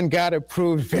this one got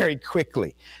approved very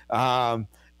quickly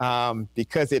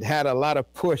because it had a lot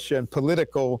of push and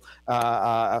political,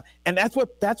 and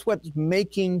that's what's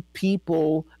making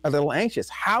people a little anxious.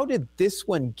 How did this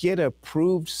one get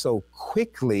approved so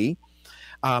quickly?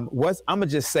 I'm gonna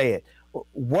just say it.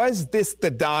 Was this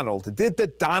the Donald? Did the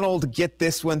Donald get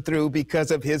this one through because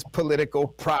of his political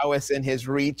prowess and his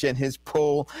reach and his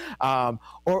pull?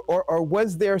 Or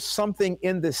was there something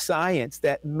in the science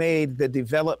that made the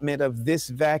development of this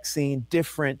vaccine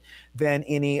different than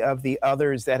any of the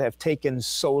others that have taken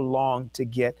so long to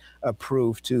get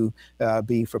approved to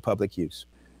be for public use?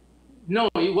 No,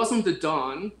 it wasn't the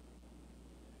Don.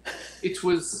 It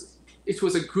was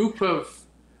a group of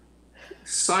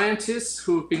scientists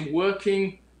who have been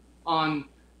working on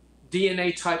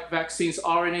DNA-type vaccines,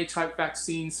 RNA-type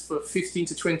vaccines for 15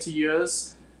 to 20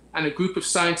 years, and a group of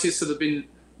scientists that have been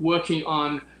working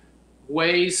on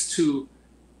ways to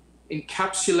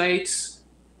encapsulate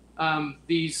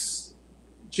these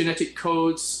genetic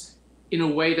codes in a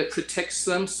way that protects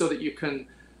them so that you can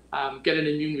get an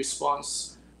immune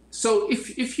response. So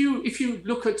if you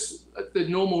look at the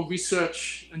normal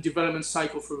research and development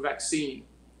cycle for a vaccine,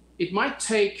 it might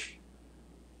take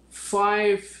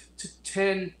 5 to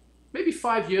 10, maybe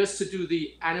 5 years to do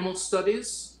the animal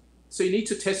studies. So you need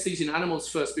to test these in animals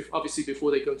first, obviously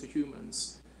before they go to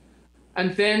humans.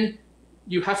 And then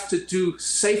you have to do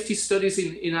safety studies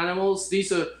in animals.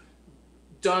 These are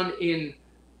done in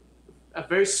a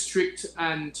very strict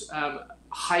and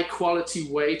high quality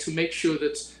way to make sure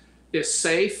that they're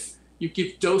safe. You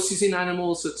give doses in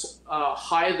animals that are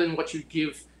higher than what you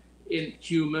give in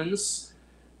humans.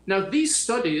 Now, these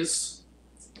studies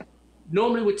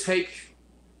normally would take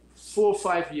 4 or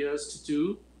 5 years to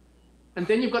do. And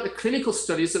then you've got the clinical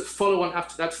studies that follow on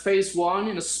after that. Phase 1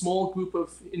 in a small group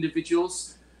of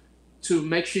individuals to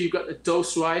make sure you've got the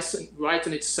dose right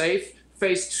and it's safe.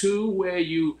 Phase 2, where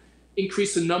you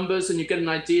increase the numbers and you get an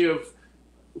idea of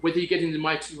whether you're getting the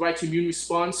right immune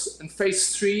response. And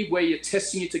phase 3, where you're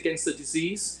testing it against the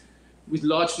disease with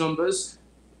large numbers.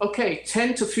 Okay,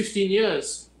 10 to 15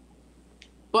 years.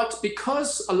 But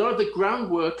because a lot of the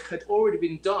groundwork had already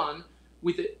been done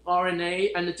with the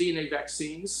RNA and the DNA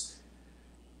vaccines,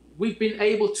 we've been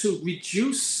able to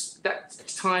reduce that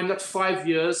time, that 5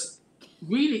 years,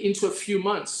 really into a few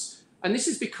months. And this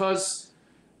is because,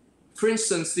 for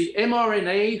instance, the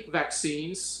mRNA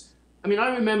vaccines, I mean,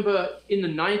 I remember in the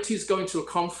 90s going to a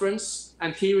conference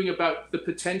and hearing about the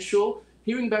potential,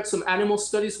 hearing about some animal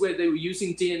studies where they were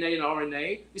using DNA and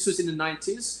RNA. This was in the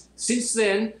 90s. Since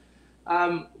then,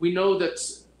 we know that,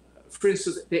 for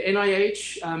instance, the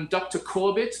NIH, Dr.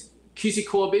 Corbett, Kizzy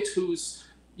Corbett, who's,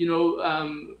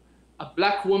 a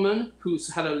black woman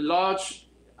who's had a large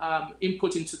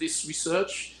input into this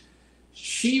research,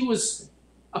 she was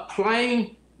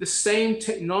applying the same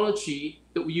technology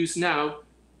that we use now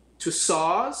to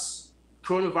SARS,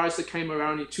 coronavirus that came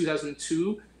around in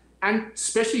 2002, and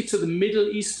especially to the Middle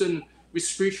Eastern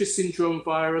respiratory syndrome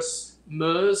virus,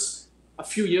 MERS, a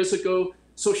few years ago.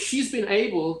 So she's been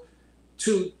able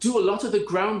to do a lot of the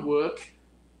groundwork,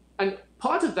 and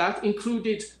part of that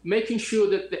included making sure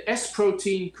that the S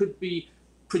protein could be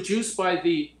produced by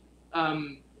the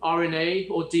RNA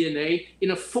or DNA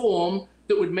in a form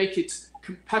that would make it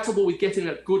compatible with getting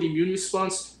a good immune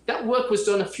response. That work was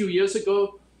done a few years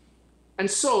ago. And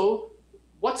so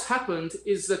what's happened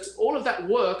is that all of that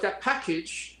work, that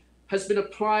package, has been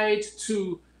applied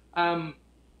to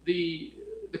the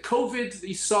COVID,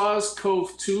 the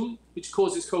SARS-CoV-2, which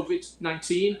causes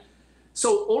COVID-19.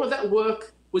 So all of that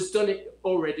work was done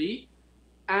already.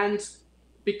 And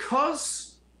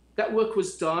because that work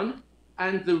was done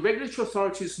and the regulatory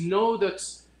authorities know that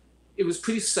it was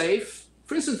pretty safe,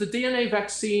 for instance, the DNA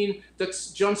vaccine that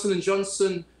Johnson &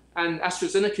 Johnson and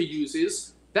AstraZeneca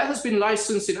uses, that has been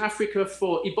licensed in Africa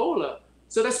for Ebola.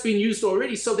 So that's been used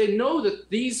already. So they know that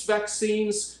these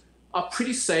vaccines are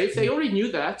pretty safe. They already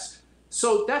knew that.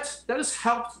 So that has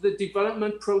helped the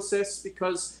development process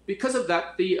because of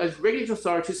that, the regulatory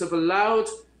authorities have allowed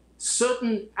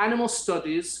certain animal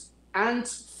studies and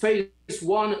phase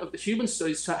 1 of the human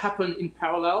studies to happen in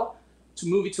parallel to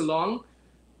move it along.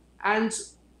 And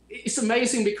it's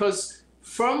amazing because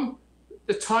from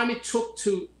the time it took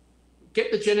to get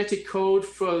the genetic code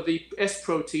for the S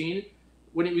protein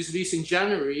when it was released in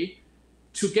January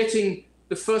to getting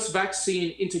the first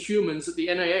vaccine into humans at the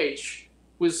NIH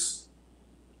was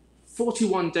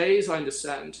 41 days, I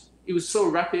understand. It was so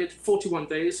rapid, 41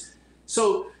 days.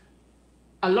 So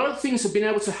a lot of things have been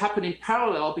able to happen in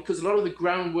parallel because a lot of the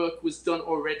groundwork was done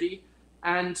already.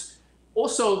 And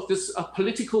also there's a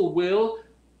political will.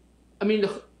 I mean,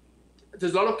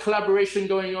 there's a lot of collaboration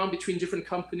going on between different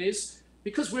companies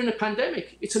because we're in a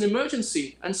pandemic. It's an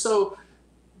emergency. And so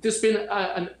there's been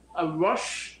a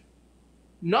rush,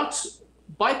 not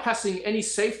bypassing any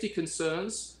safety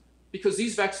concerns, because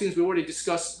these vaccines we already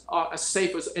discussed are as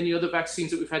safe as any other vaccines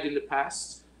that we've had in the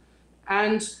past.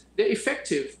 And they're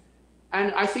effective.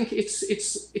 And I think it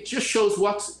just shows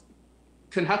what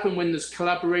can happen when there's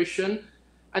collaboration.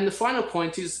 And the final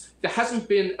point is there hasn't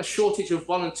been a shortage of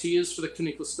volunteers for the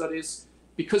clinical studies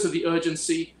because of the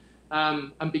urgency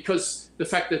and because the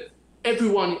fact that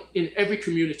everyone in every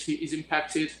community is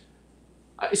impacted.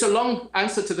 It's a long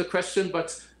answer to the question,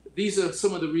 but these are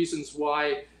some of the reasons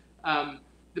why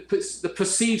the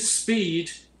perceived speed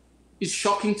is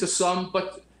shocking to some,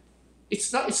 but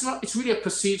it's really a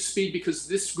perceived speed because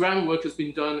this groundwork has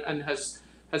been done and has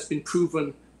been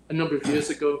proven a number of years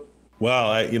ago.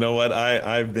 Wow, you know what?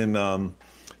 I've been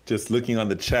just looking on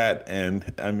the chat,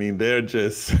 and I mean, they're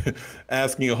just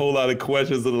asking a whole lot of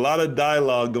questions, a lot of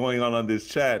dialogue going on this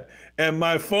chat. And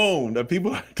my phone, the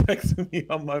people are texting me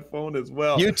on my phone as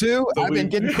well. You too? So I've been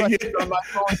getting questions on my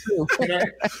phone too.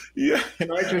 Can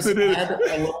I just add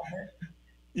a little bit?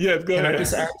 Yes, go ahead. Can I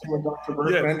just add to what Dr.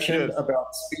 Burt mentioned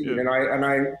about speed? And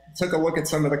I took a look at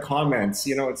some of the comments.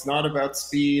 You know, it's not about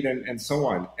speed and so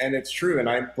on. And it's true. And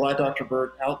I'm glad Dr.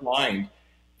 Burt outlined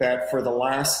that for the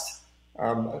last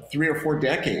 3 or 4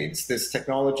 decades, this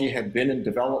technology had been in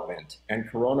development, and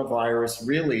coronavirus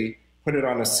really put it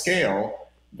on a scale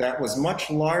that was much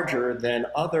larger than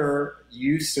other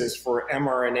uses for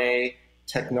mRNA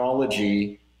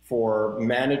technology for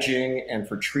managing and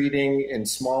for treating in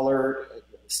smaller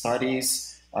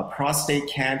studies, prostate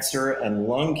cancer and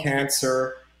lung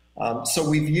cancer. So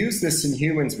we've used this in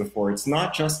humans before. It's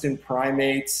not just in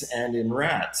primates and in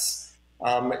rats.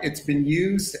 It's been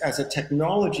used as a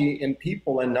technology in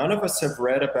people, and none of us have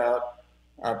read about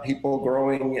people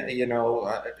growing,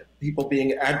 people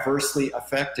being adversely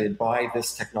affected by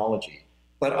this technology.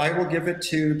 But I will give it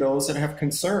to those that have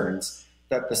concerns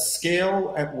that the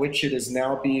scale at which it is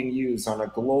now being used on a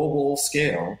global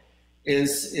scale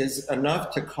is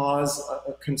enough to cause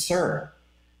a concern.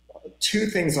 2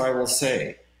 things I will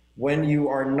say. When you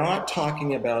are not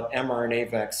talking about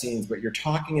mRNA vaccines, but you're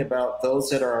talking about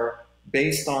those that are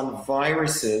based on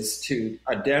viruses, to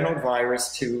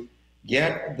adenovirus to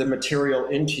get the material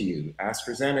into you,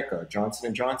 AstraZeneca,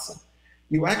 Johnson & Johnson,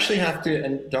 you actually have to,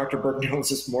 and Dr. Burt knows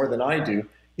this more than I do,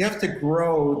 you have to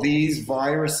grow these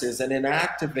viruses and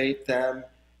inactivate them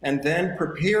and then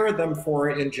prepare them for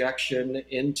injection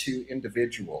into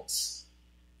individuals.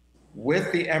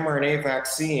 With the mRNA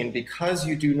vaccine, because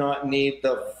you do not need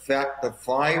the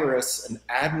virus, an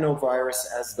adenovirus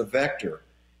as the vector,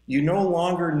 you no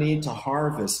longer need to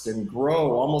harvest and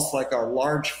grow almost like a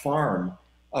large farm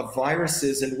of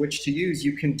viruses in which to use.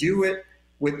 You can do it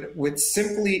with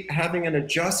simply having an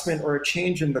adjustment or a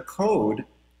change in the code,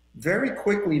 very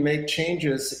quickly make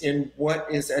changes in what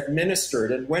is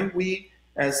administered. And when we,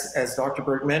 as Dr.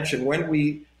 Burt mentioned, when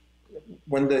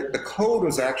the code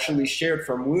was actually shared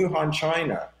from Wuhan,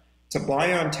 China to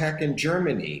BioNTech in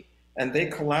Germany, and they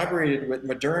collaborated with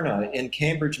Moderna in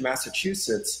Cambridge,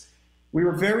 Massachusetts, we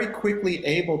were very quickly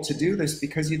able to do this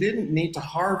because you didn't need to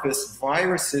harvest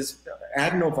viruses,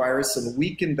 adenovirus, and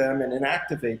weaken them and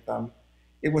inactivate them.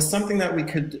 It was something that we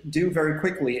could do very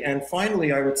quickly. And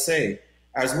finally, I would say,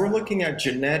 as we're looking at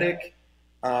genetic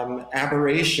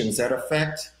aberrations that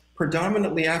affect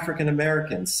predominantly African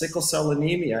Americans, sickle cell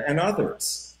anemia, and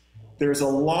others, there's a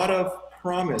lot of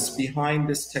promise behind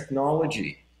this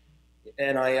technology.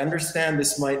 And I understand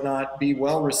this might not be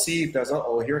well received as,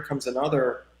 uh-oh, here comes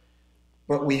another.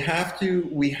 But we have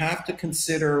to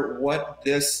consider what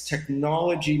this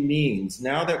technology means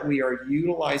now that we are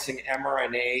utilizing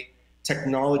mRNA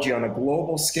technology on a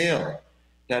global scale,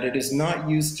 that it is not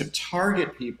used to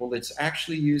target people, it's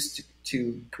actually used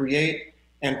to create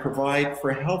and provide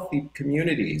for healthy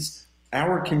communities,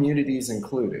 our communities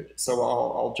included. So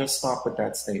I'll just stop with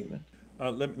that statement.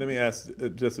 Let me ask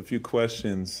just a few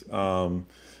questions.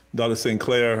 Dr.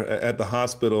 Sinclair, at the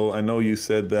hospital, I know you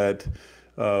said that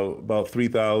about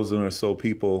 3,000 or so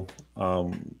people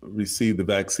received the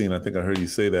vaccine. I think I heard you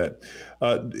say that.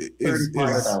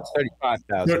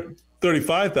 35,000.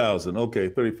 35,000. Okay,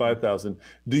 35,000.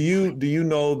 Do you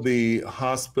know the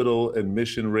hospital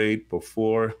admission rate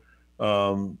before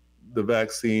the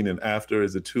vaccine and after?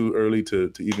 Is it too early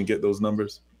to even get those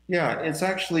numbers? Yeah, it's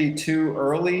actually too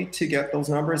early to get those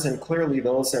numbers, and clearly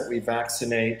those that we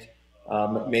vaccinate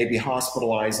may be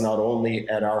hospitalized not only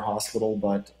at our hospital,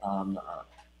 but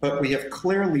we have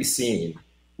clearly seen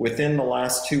within the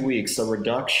last 2 weeks a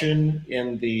reduction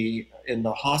in the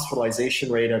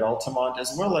hospitalization rate at Altamont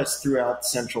as well as throughout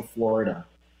Central Florida,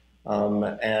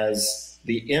 as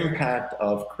the impact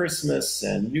of Christmas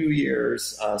and New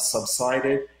Year's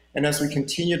subsided, and as we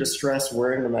continue to stress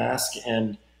wearing the mask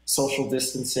and social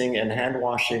distancing and hand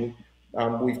washing,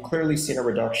 we've clearly seen a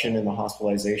reduction in the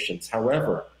hospitalizations.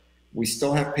 However, we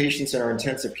still have patients in our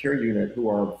intensive care unit who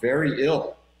are very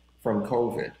ill from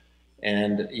COVID.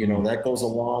 And, that goes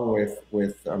along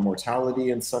with mortality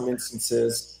in some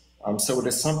instances. So it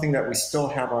is something that we still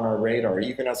have on our radar,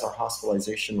 even as our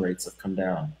hospitalization rates have come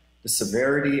down. The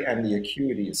severity and the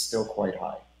acuity is still quite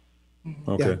high.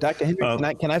 Okay. Yeah, Dr.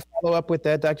 Henry, can I follow up with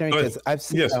that, Dr. Henry? Because I've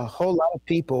seen a whole lot of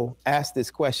people ask this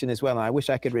question as well, and I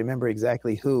wish I could remember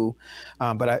exactly who,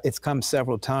 but it's come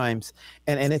several times,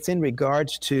 and it's in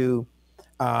regards to,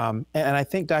 and I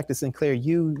think, Dr. Sinclair,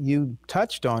 you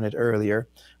touched on it earlier,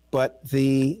 but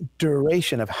the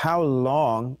duration of how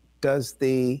long does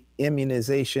the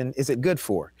immunization, is it good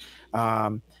for?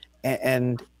 And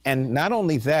not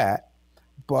only that,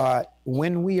 but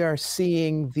when we are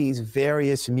seeing these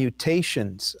various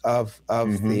mutations of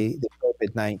the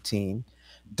COVID-19,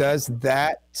 does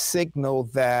that signal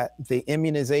that the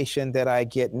immunization that I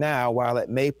get now, while it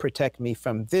may protect me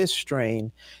from this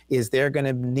strain, is there going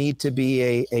to need to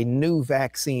be a new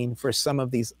vaccine for some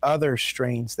of these other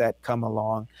strains that come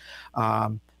along,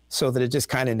 so that it just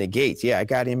kind of negates, yeah, I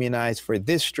got immunized for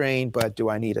this strain, but do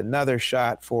I need another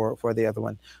shot for the other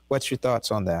one? What's your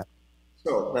thoughts on that?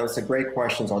 So that was a great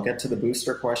question. I'll get to the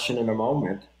booster question in a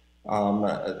moment.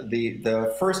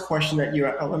 The first question that you,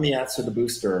 let me answer the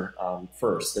booster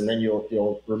first, and then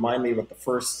you'll remind me what the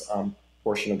first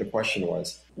portion of the question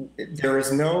was. There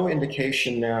is no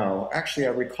indication now, actually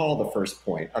I recall the first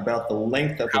point about the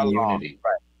length of immunity.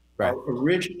 Right.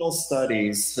 Original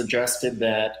studies suggested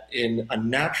that in a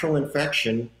natural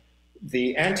infection,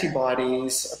 the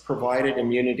antibodies provided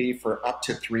immunity for up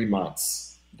to 3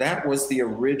 months. That was the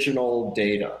original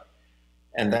data.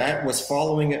 And that was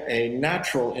following a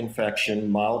natural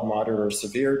infection, mild, moderate, or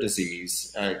severe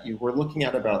disease. You were looking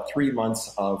at about 3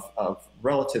 months of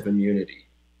relative immunity.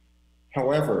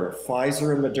 However,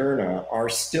 Pfizer and Moderna are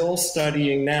still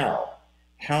studying now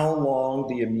how long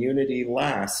the immunity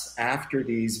lasts after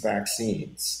these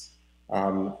vaccines.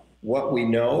 What we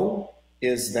know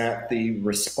is that the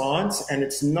response, and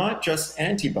it's not just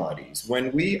antibodies,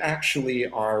 when we actually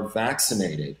are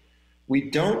vaccinated,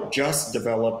 we don't just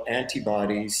develop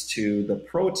antibodies to the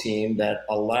protein that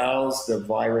allows the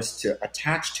virus to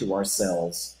attach to our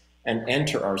cells and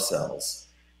enter our cells.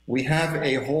 We have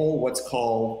a whole what's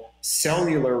called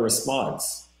cellular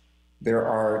response. There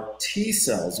are T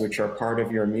cells, which are part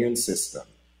of your immune system.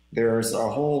 There's a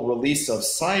whole release of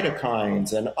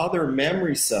cytokines and other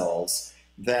memory cells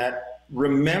that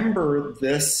remember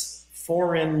this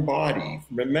foreign body,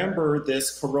 remember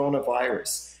this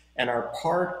coronavirus, and are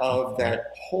part of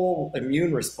that whole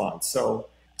immune response. So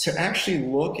to actually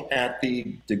look at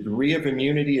the degree of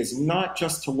immunity is not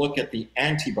just to look at the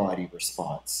antibody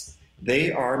response.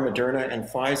 They are, Moderna and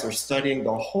Pfizer, studying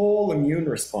the whole immune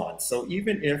response. So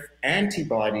even if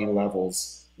antibody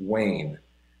levels wane,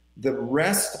 the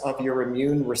rest of your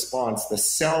immune response, the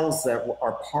cells that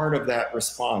are part of that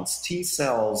response, T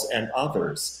cells and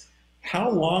others, how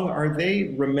long are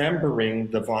they remembering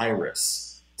the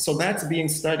virus? So that's being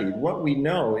studied. What we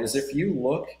know is if you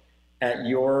look at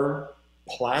your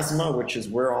plasma, which is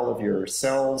where all of your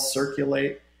cells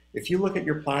circulate, if you look at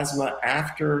your plasma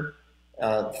after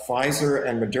Pfizer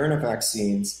and Moderna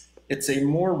vaccines, it's a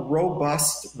more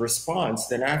robust response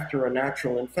than after a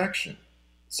natural infection.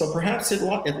 So perhaps it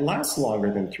lasts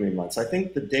longer than 3 months. I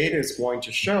think the data is going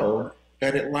to show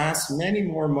that it lasts many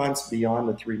more months beyond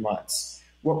the 3 months.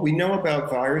 What we know about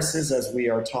viruses as we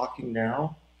are talking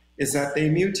now is that they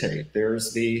mutate.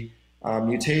 There's the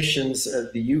mutations,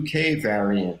 the UK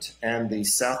variant and the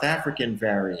South African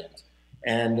variant.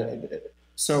 And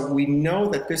so we know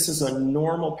that this is a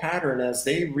normal pattern as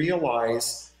they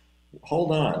realize,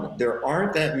 hold on, there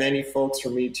aren't that many folks for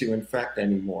me to infect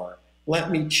anymore. Let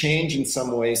me change in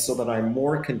some way so that I'm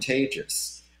more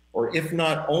contagious, or if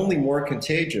not only more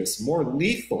contagious, more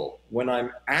lethal when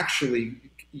I'm actually,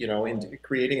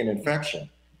 creating an infection.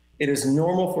 It is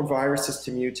normal for viruses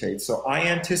to mutate. So I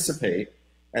anticipate,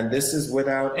 and this is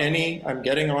without any, I'm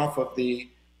getting off of the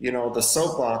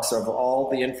soapbox of all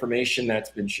the information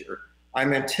that's been shared.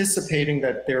 I'm anticipating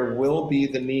that there will be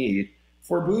the need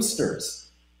for boosters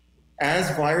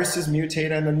as viruses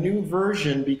mutate and a new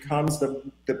version becomes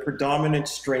the predominant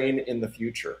strain in the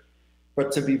future.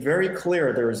 But to be very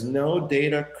clear, there is no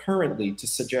data currently to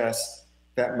suggest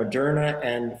that Moderna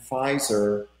and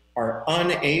Pfizer are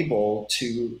unable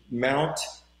to mount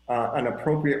an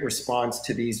appropriate response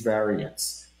to these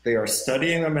variants. They are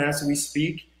studying them as we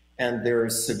speak, and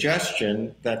there's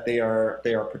suggestion that they are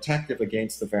protective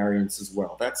against the variants as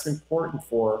well. That's important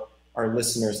for our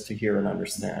listeners to hear and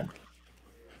understand.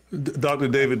 Dr.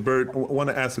 David Burt, I want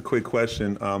to ask a quick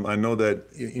question. I know that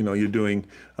you're doing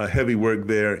heavy work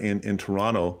there in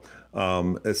Toronto,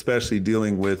 especially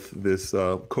dealing with this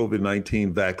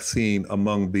COVID-19 vaccine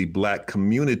among the Black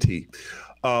community.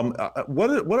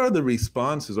 What are the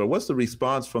responses, or what's the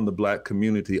response from the Black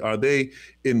community? Are they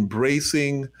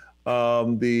embracing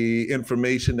the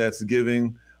information that's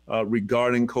given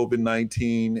regarding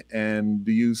COVID-19, and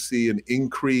do you see an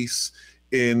increase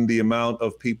in the amount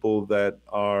of people that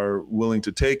are willing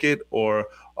to take it, or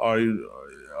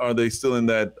are they still in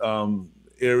that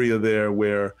area there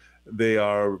where they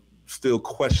are still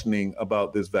questioning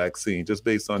about this vaccine, just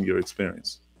based on your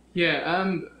experience?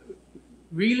 Yeah,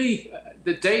 really,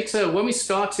 the data, when we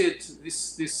started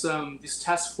this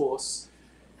task force,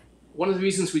 one of the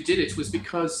reasons we did it was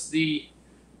because the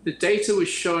data was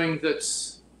showing that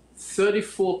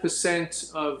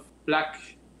 34% of Black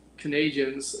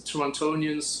Canadians,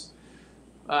 Torontonians,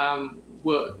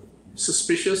 were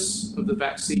suspicious of the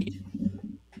vaccine.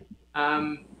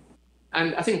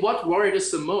 And I think what worried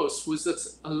us the most was that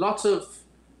a lot of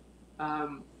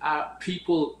our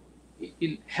people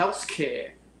in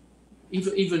healthcare,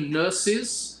 even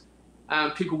nurses,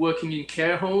 people working in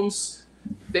care homes,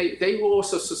 they were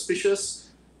also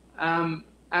suspicious.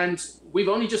 And we've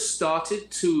only just started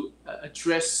to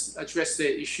address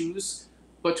their issues,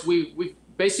 but we've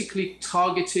basically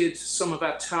targeted some of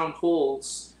our town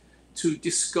halls to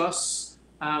discuss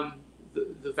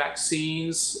the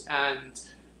vaccines and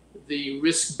the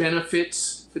risk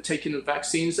benefits for taking the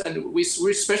vaccines. And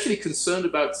we're especially concerned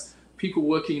about people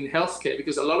working in healthcare,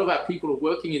 because a lot of our people are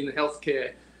working in the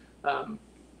healthcare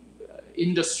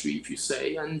industry, if you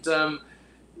say, and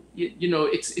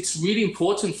it's really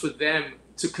important for them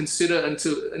to consider and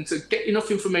to get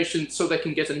enough information so they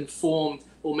can get an informed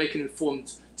or make an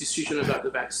informed decision about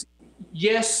the vaccine.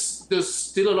 Yes, there's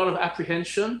still a lot of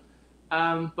apprehension,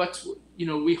 but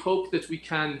we hope that we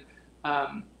can,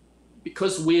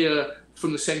 because we're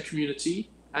from the same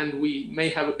community and we may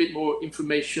have a bit more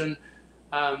information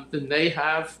than they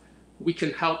have, we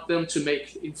can help them to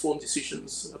make informed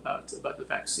decisions about the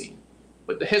vaccine.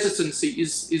 But the hesitancy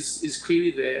is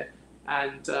clearly there,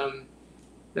 and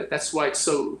that's why it's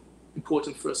so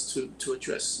important for us to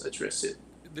address it.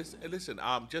 Listen,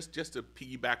 just to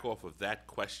piggyback off of that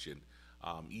question,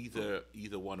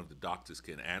 either one of the doctors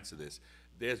can answer this.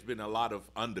 There's been a lot of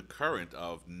undercurrent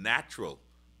of natural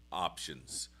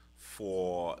options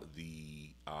for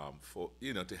the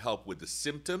to help with the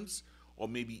symptoms, or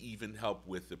maybe even help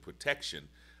with the protection.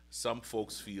 Some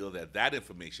folks feel that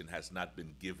information has not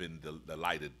been given the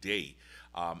light of day.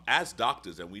 As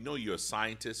doctors, and we know you're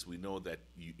scientists, we know that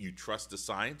you trust the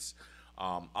science,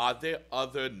 are there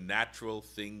other natural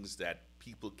things that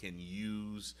people can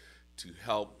use to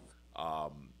help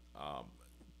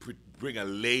bring a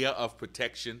layer of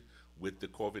protection with the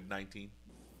COVID-19?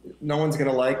 No one's going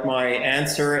to like my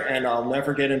answer, and I'll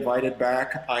never get invited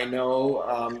back, I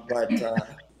know, but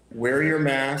wear your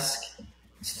mask,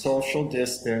 social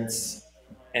distance,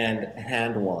 and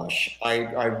hand wash.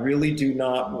 I really do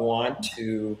not want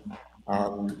to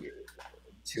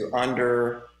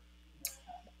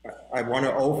I want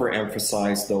to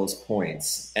overemphasize those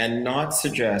points and not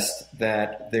suggest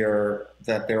that there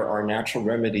are natural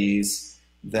remedies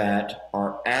that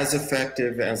are as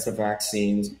effective as the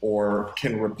vaccines or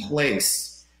can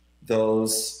replace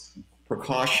those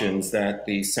precautions that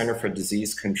the Center for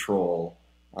Disease Control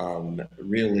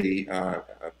really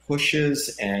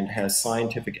pushes and has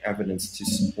scientific evidence to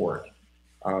support.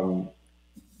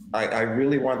 I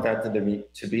really want that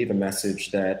to be the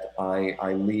message that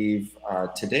I leave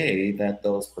today, that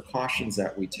those precautions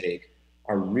that we take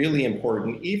are really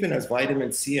important, even as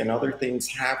vitamin C and other things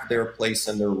have their place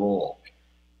and their role.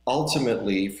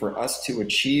 Ultimately, for us to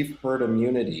achieve herd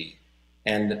immunity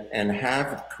and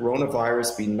have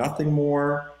coronavirus be nothing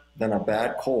more than a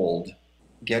bad cold,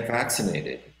 get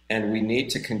vaccinated. And we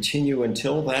need to continue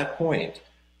until that point,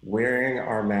 wearing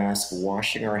our mask,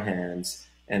 washing our hands,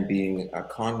 and being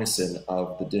cognizant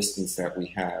of the distance that we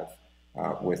have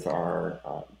with our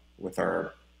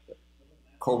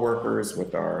coworkers,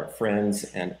 with our friends,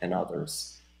 and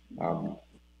others.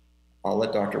 I'll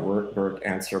let Dr. Burt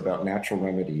answer about natural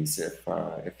remedies if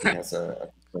he has a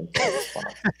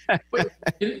response.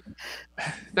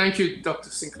 Thank you, Dr.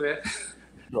 Sinclair.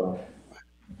 Sure.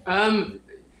 And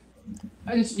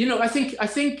I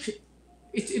think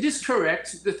it is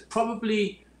correct that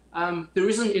probably there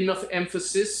isn't enough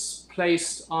emphasis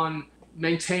placed on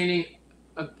maintaining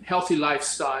a healthy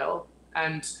lifestyle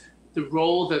and the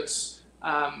role that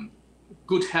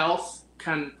good health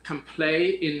can play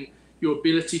in your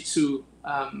ability to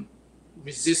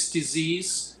resist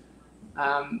disease.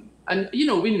 And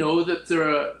we know that there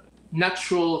are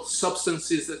natural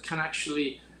substances that can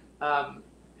actually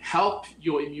help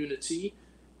your immunity.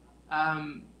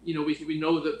 We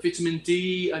know that vitamin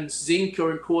D and zinc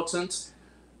are important,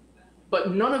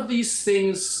 but none of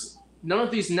these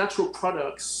natural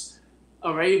products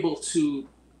are able to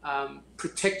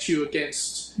protect you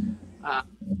against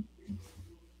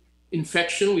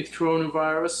infection with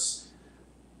coronavirus.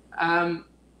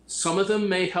 Some of them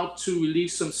may help to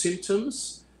relieve some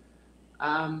symptoms,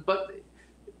 but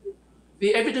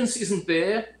the evidence isn't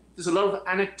there. There's a lot of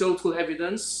anecdotal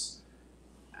evidence,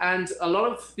 and a lot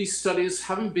of these studies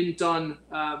haven't been done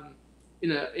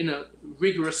in a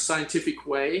rigorous scientific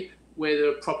way, where there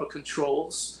are proper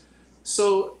controls.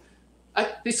 So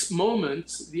at this moment,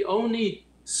 the only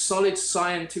solid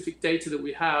scientific data that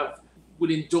we have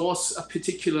would endorse a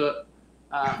particular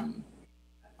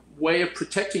way of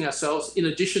protecting ourselves, in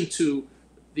addition to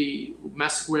the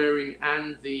mask wearing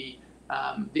and the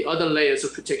other layers of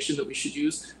protection that we should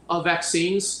use, are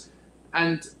vaccines.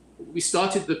 And we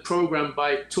started the program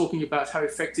by talking about how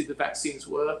effective the vaccines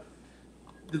were.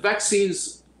 The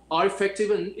vaccines are effective,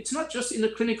 and it's not just in the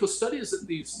clinical studies that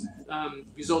these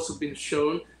results have been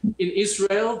shown. In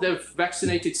Israel, they've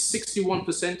vaccinated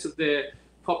 61% of their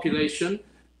population,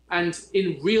 and in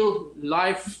real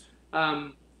life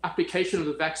application of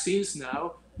the vaccines now,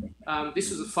 this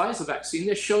was a Pfizer vaccine,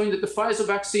 they're showing that the Pfizer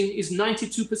vaccine is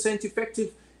 92% effective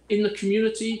in the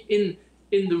community, in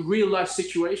the real life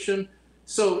situation.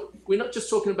 So we're not just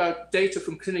talking about data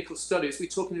from clinical studies,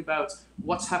 we're talking about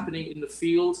what's happening in the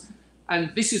field. And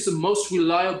this is the most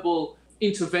reliable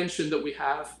intervention that we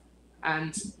have.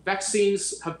 And vaccines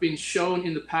have been shown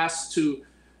in the past to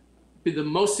be the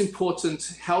most important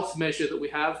health measure that we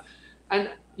have. And,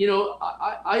 you know,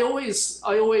 I always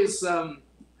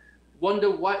wonder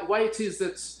why it is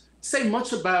that say much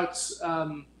about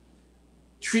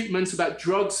treatments, about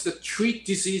drugs that treat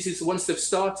diseases once they've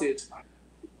started.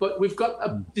 But we've got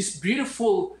this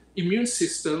beautiful immune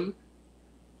system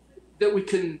that we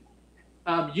can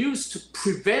use to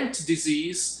prevent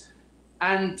disease,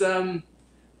 and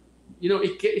you know,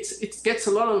 it gets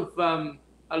a lot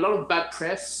of bad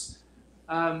press.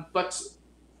 But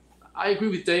I agree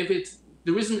with David.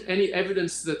 There isn't any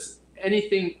evidence that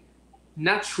anything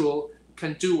natural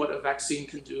can do what a vaccine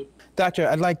can do. Doctor,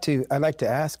 I'd like to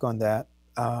ask on that,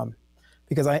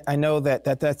 because I know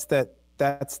that's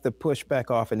the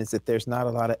pushback often, is that there's not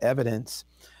a lot of evidence.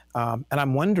 And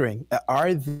I'm wondering,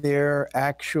 are there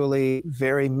actually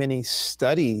very many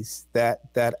studies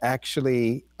that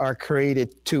actually are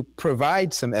created to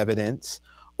provide some evidence,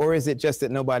 or is it just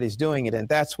that nobody's doing it and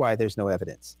that's why there's no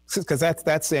evidence? Because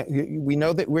that's it. We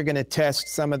know that we're going to test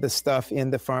some of the stuff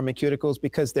in the pharmaceuticals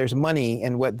because there's money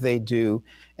in what they do,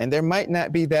 and there might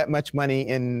not be that much money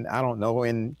in, I don't know,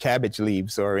 in cabbage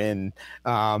leaves or in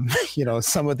you know,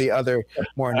 some of the other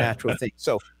more natural things.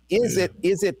 So is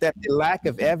it that the lack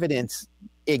of evidence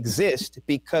exists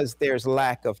because there's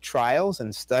lack of trials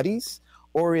and studies,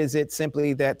 or is it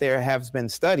simply that there have been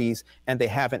studies and they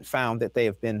haven't found that they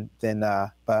have been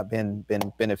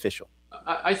beneficial?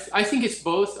 I think it's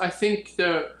both. I think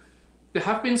there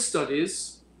have been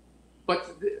studies, but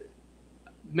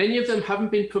many of them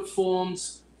haven't been performed,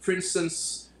 for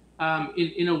instance,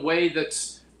 in a way that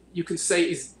you can say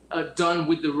is done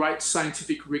with the right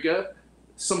scientific rigor,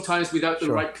 sometimes without the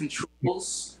right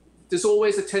controls. There's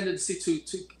always a tendency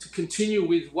to continue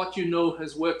with what you know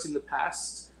has worked in the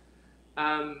past.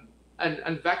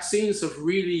 And vaccines have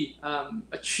really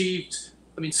achieved,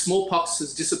 I mean, smallpox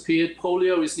has disappeared,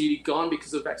 polio is nearly gone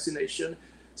because of vaccination.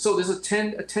 So there's a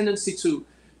tendency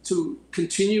to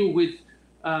continue with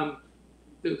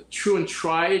the true and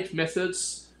tried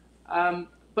methods.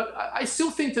 But I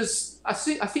still think I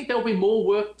think there'll be more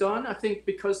work done. I think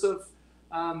because of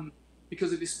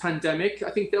this pandemic,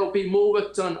 I think there'll be more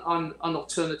work done on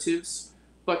alternatives.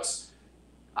 But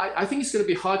I think it's going to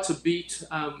be hard to beat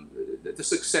the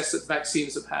success that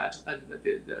vaccines have had and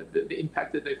the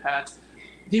impact that they've had.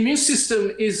 The immune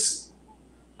system is,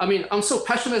 I mean, I'm so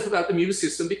passionate about the immune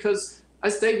system because,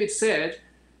 as David said,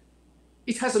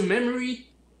 it has a memory.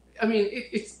 I mean,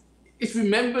 it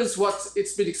remembers what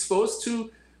it's been exposed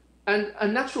to, and a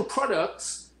natural product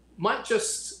might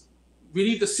just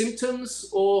relieve the symptoms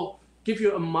or give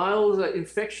you a mild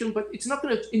infection, but it's not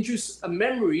going to induce a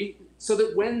memory so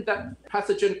that when that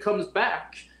pathogen comes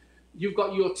back, you've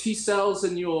got your T cells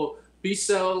and your B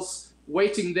cells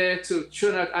waiting there to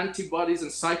churn out antibodies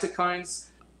and cytokines.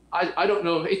 I don't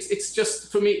know. It's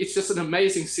just, for me, it's just an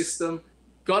amazing system.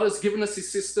 God has given us this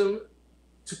system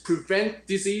to prevent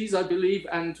disease, I believe,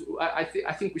 and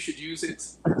I think we should use it.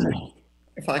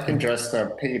 If I can just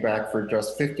piggyback for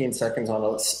just 15 seconds on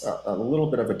a little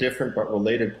bit of a different but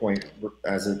related point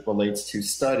as it relates to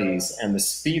studies and the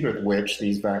speed at which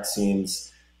these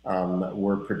vaccines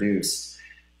were produced.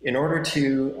 In order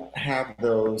to have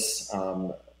those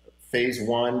phase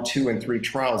 1, 2, and 3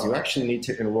 trials, you actually need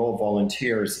to enroll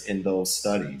volunteers in those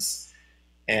studies.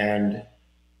 And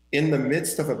in the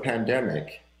midst of a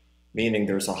pandemic, meaning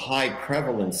there's a high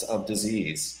prevalence of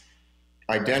disease,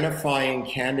 identifying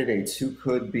candidates who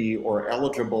could be or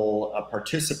eligible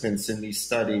participants in these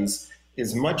studies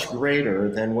is much greater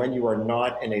than when you are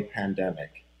not in a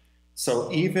pandemic.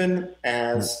 So even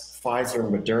as Pfizer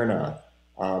and Moderna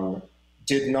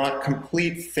did not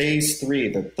complete phase 3,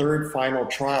 the third final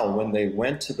trial, when they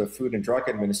went to the Food and Drug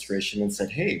Administration and said,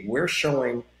 hey, we're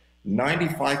showing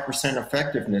 95%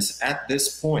 effectiveness at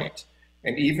this point.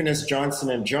 And even as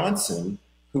Johnson & Johnson,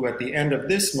 who at the end of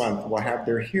this month will have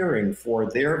their hearing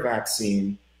for their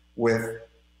vaccine with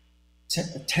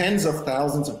tens of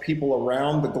thousands of people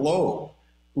around the globe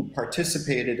who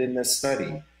participated in this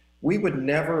study, we would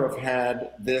never have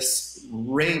had this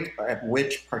rate at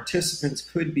which participants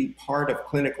could be part of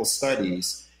clinical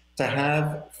studies to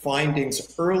have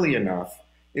findings early enough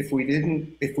if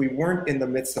we weren't in the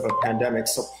midst of a pandemic.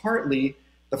 So partly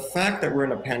the fact that we're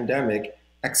in a pandemic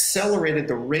accelerated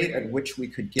the rate at which we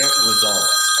could get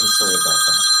results. I'm sorry about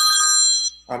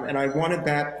that. And I wanted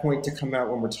that point to come out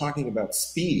when we're talking about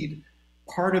speed.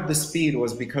 Part of the speed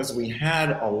was because we had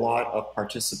a lot of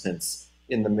participants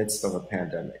in the midst of a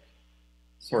pandemic.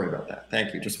 Sorry about that.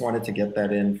 Thank you. Just wanted to get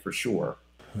that in for sure.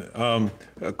 A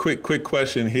quick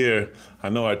question here. I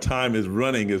know our time is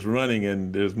running,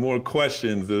 and there's more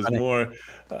questions. There's more.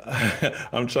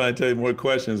 I'm trying to tell you more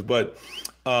questions, but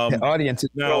the audience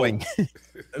is growing.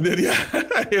 Yeah,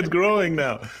 it's growing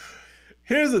now.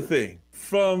 Here's the thing.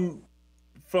 From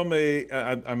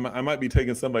I might be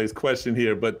taking somebody's question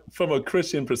here, but from a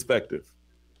Christian perspective,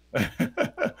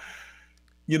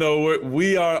 you know,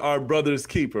 we are our brother's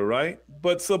keeper, right?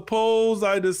 But suppose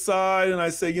I decide and I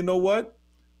say, you know what?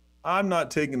 I'm not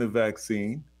taking the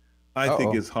vaccine. I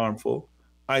think it's harmful.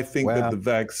 I think that the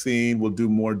vaccine will do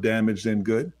more damage than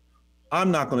good.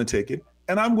 I'm not going to take it.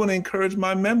 And I'm going to encourage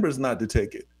my members not to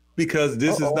take it because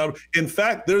this is not. In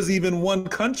fact, there's even one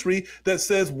country that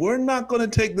says we're not going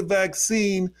to take the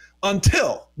vaccine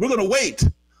until we're going to wait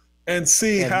and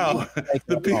see how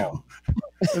the people,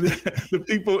 the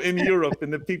people in Europe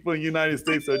and the people in the United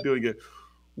States are doing it.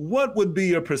 What would be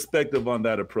your perspective on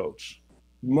that approach?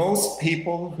 Most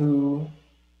people who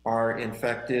are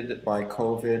infected by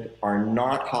COVID are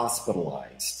not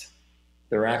hospitalized.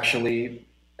 They're actually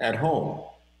at home,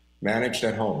 managed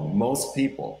at home. Most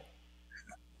people.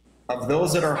 Of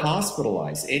those that are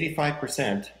hospitalized,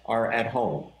 85% are at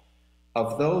home.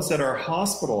 Of those that are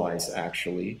hospitalized,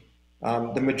 actually,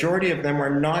 the majority of them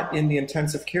are not in the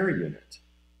intensive care unit.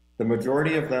 The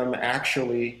majority of them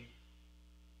actually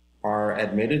are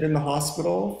admitted in the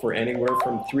hospital for anywhere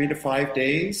from 3 to 5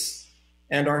 days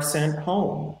and are sent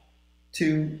home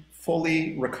to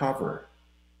fully recover.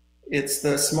 It's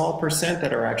the small percent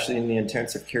that are actually in the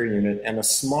intensive care unit and a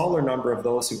smaller number of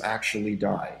those who actually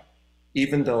die,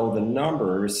 even though the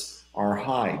numbers are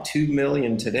high. 2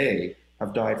 million today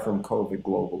have died from COVID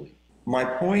globally. My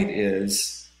point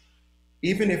is,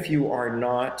 even if you are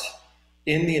not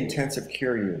in the intensive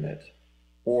care unit,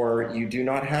 or you do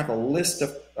not have a list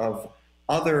of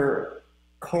other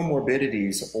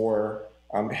comorbidities or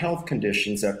health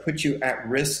conditions that put you at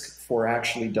risk for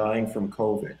actually dying from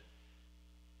COVID,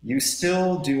 you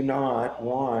still do not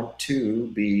want to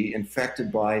be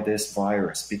infected by this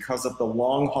virus because of the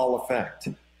long haul effect,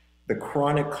 the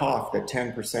chronic cough that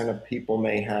 10% of people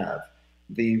may have,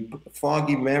 the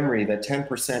foggy memory that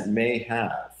 10% may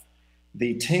have,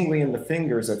 the tingling in the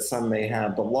fingers that some may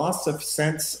have, the loss of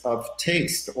sense of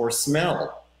taste or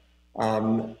smell.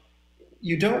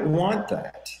 You don't want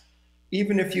that,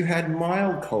 even if you had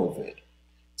mild COVID.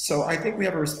 So I think we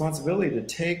have a responsibility to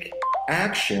take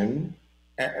action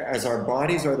as our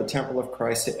bodies are the temple of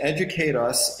Christ, to educate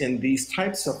us in these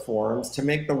types of forums, to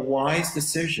make the wise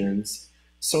decisions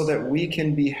so that we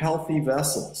can be healthy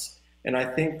vessels. And I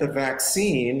think the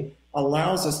vaccine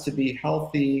allows us to be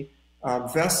healthy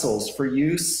vessels for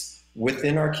use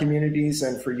within our communities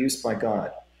and for use by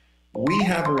God. We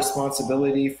have a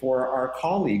responsibility for our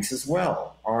colleagues as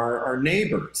well, our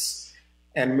neighbors.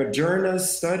 And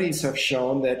Moderna's studies have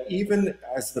shown that even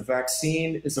as the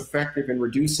vaccine is effective in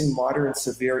reducing moderate and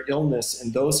severe illness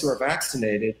in those who are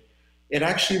vaccinated, it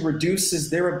actually reduces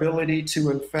their ability to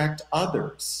infect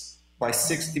others by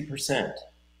 60%.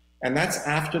 And that's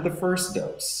after the first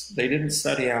dose. They didn't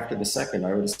study after the second.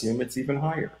 I would assume it's even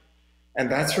higher.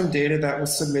 And that's from data that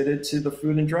was submitted to the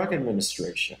Food and Drug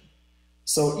Administration.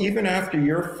 So even after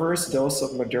your first dose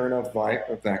of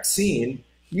Moderna vaccine,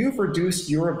 you've reduced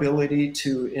your ability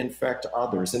to infect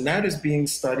others. And that is being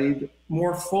studied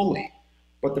more fully.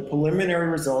 But the preliminary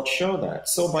results show that.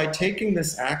 So by taking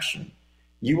this action,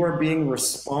 you are being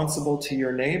responsible to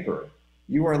your neighbor.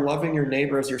 You are loving your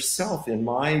neighbor as yourself, in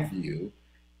my view.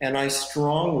 And I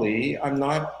strongly, I'm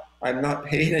not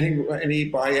paid any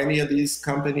by any of these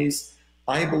companies.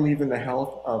 I believe in the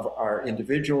health of our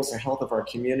individuals, the health of our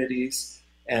communities,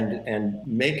 and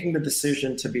making the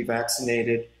decision to be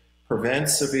vaccinated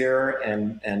prevents severe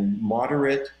and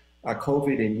moderate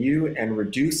COVID in you and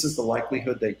reduces the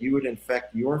likelihood that you would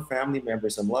infect your family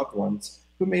members and loved ones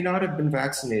who may not have been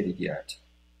vaccinated yet.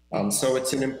 So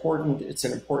it's an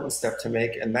important step to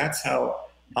make, and that's how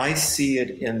I see it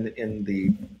in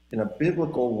a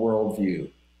biblical worldview.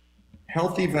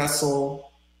 Healthy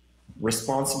vessel,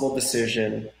 responsible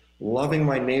decision, loving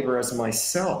my neighbor as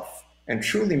myself, and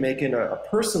truly making a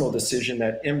personal decision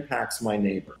that impacts my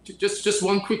neighbor. Just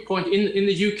one quick point. In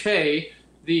the UK,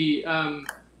 the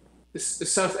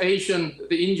South Asian,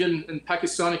 the Indian and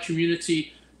Pakistani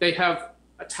community, they have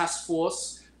a task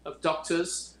force of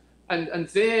doctors, and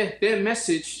their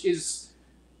message is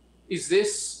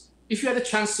this: if you had a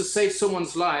chance to save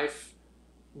someone's life,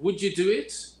 would you do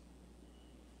it?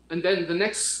 And then the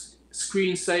next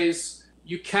screen says,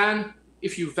 you can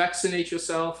if you vaccinate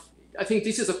yourself. I think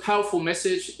this is a powerful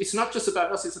message. It's not just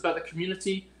about us, it's about the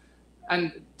community.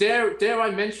 And dare I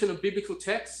mention a biblical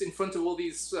text in front of all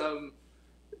these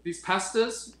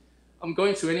pastors? I'm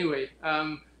going to anyway.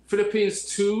 Philippians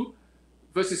 2,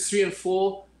 verses 3 and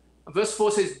 4. Verse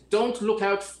 4 says, don't look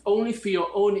out only for your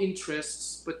own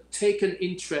interests, but take an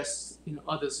interest in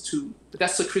others too. But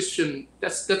that's a Christian,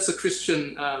 that's a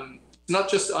Christian, not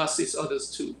just us, it's others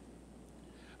too.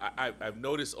 I've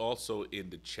noticed also in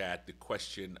the chat the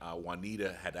question,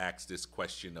 Juanita had asked this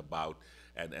question about,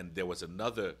 and there was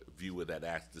another viewer that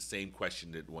asked the same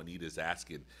question that Juanita's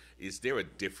asking. Is there a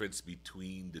difference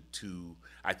between the two?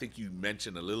 I think you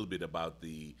mentioned a little bit about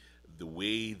the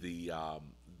way the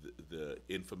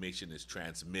information is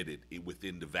transmitted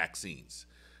within the vaccines.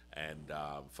 And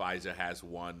Pfizer has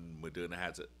one,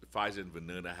 Pfizer and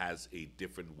Moderna has a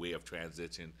different way of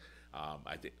transition.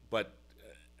 I think, but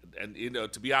and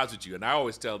to be honest with you, and I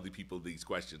always tell the people these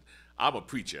questions, I'm a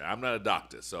preacher, I'm not a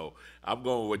doctor, so I'm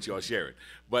going with what y'all sharing.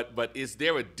 But is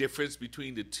there a difference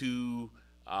between the two?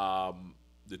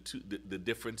 The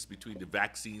difference between the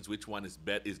vaccines? Which one is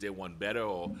better? Is there one better,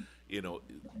 or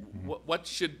what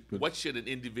should an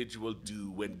individual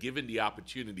do when given the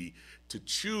opportunity to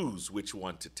choose which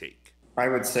one to take? I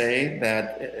would say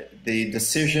that the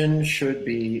decision should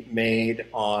be made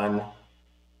on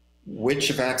which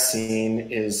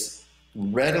vaccine is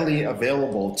readily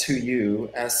available to you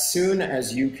as soon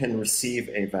as you can receive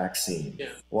a vaccine. Yeah.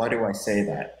 Why do I say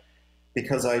that?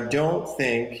 Because I don't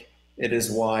think it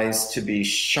is wise to be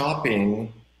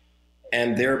shopping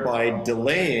and thereby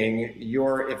delaying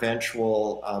your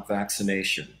eventual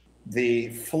vaccination. The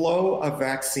flow of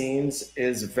vaccines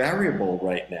is variable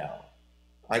right now.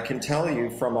 I can tell you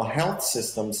from a health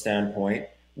system standpoint,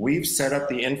 we've set up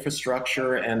the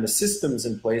infrastructure and the systems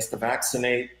in place to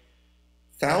vaccinate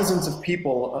thousands of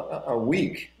people a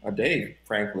week, a day,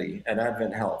 frankly, at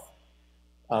Advent Health.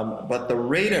 But the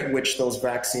rate at which those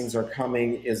vaccines are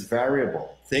coming is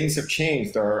variable. Things have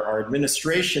changed. Our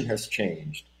administration has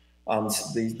changed.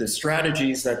 The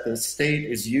strategies that the state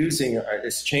is using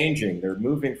is changing. They're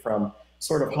moving from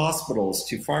sort of hospitals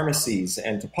to pharmacies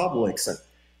and to Publix. And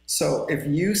so if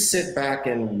you sit back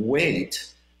and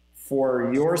wait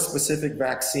for your specific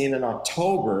vaccine in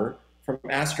October from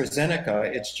AstraZeneca,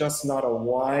 it's just not a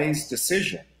wise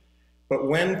decision. But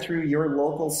when through your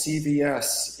local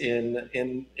CVS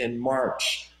in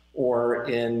March or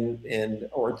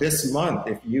or this month,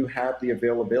 if you have the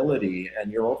availability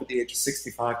and you're over the age of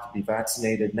 65 to be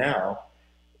vaccinated now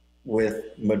with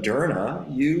Moderna,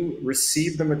 you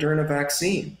receive the Moderna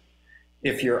vaccine.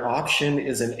 If your option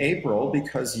is in April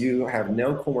because you have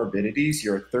no comorbidities,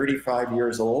 you're 35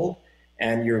 years old,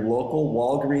 and your local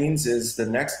Walgreens is the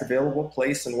next available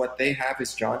place, and what they have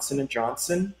is Johnson &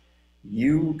 Johnson,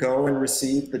 you go and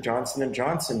receive the Johnson &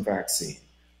 Johnson vaccine.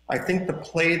 I think to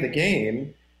play the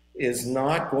game is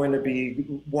not going to be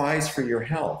wise for your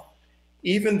health,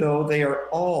 even though they are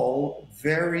all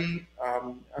very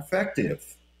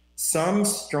effective. Some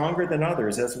stronger than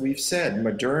others, as we've said.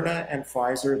 Moderna and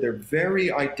Pfizer, they're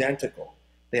very identical.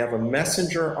 They have a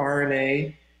messenger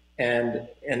RNA, and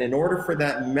in order for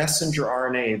that messenger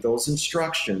RNA, those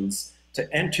instructions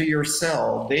to enter your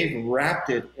cell, they've wrapped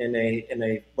it in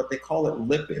a what they call it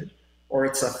lipid, or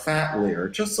it's a fat layer,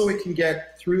 just so it can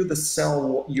get through the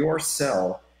cell, your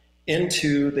cell,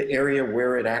 into the area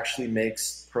where it actually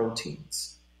makes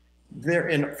proteins.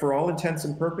 For all intents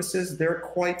and purposes, they're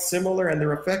quite similar, and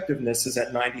their effectiveness is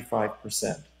at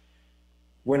 95%.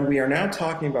 When we are now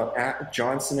talking about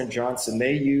Johnson & Johnson,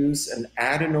 they use an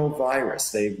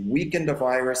adenovirus. They've weakened a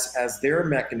virus as their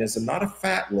mechanism, not a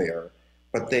fat layer,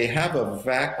 but they have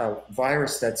a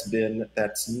virus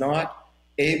that's not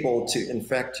able to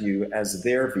infect you as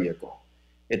their vehicle.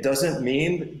 It doesn't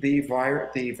mean the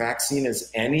vaccine is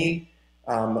any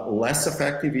less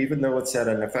effective, even though it's at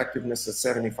an effectiveness of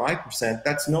 75%.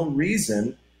 That's no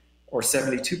reason or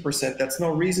 72%, that's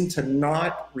no reason to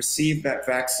not receive that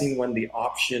vaccine when the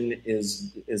option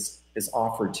is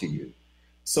offered to you.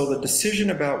 So the decision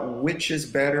about which is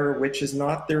better, which is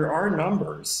not, there are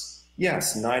numbers.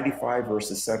 Yes, 95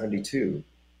 versus 72.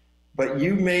 But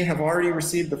you may have already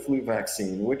received the flu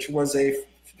vaccine, which was a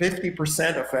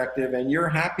 50% effective, and you're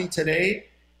happy today,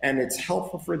 and it's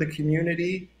helpful for the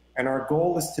community. And our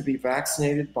goal is to be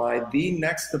vaccinated by the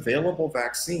next available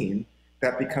vaccine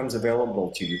that becomes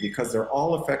available to you, because they're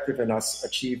all effective in us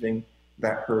achieving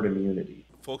that herd immunity.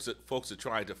 Folks are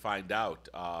trying to find out,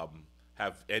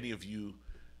 have any of you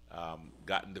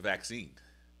gotten the vaccine?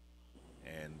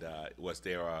 And was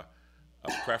there a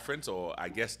preference? Or I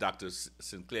guess, Dr.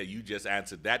 Sinclair, you just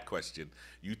answered that question.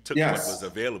 You took what was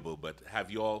available, but have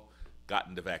you all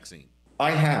gotten the vaccine?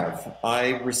 I have.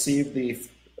 I received the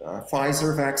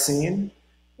Pfizer vaccine,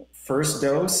 first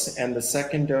dose, and the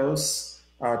second dose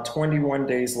 21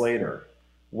 days later.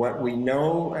 What we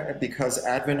know, because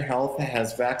Advent Health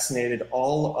has vaccinated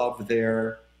all of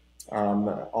their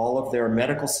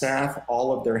medical staff,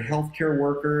 all of their healthcare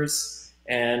workers,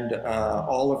 and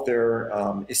all of their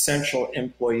essential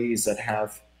employees that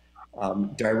have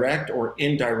direct or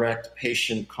indirect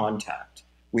patient contact.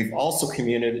 We've also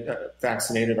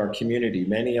vaccinated our community,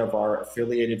 many of our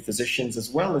affiliated physicians, as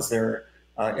well as their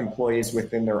employees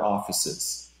within their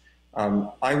offices.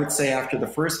 I would say after the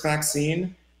first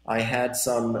vaccine, I had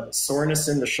some soreness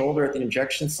in the shoulder at the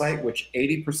injection site, which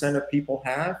 80% of people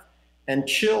have, and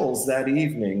chills that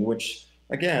evening, which,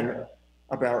 again,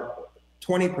 about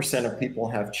 20% of people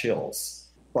have chills.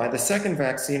 By the second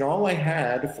vaccine, all I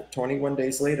had 21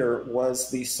 days later was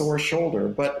the sore shoulder,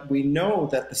 but we know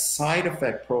that the side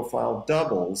effect profile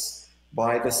doubles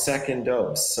by the second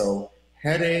dose. So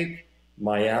headache,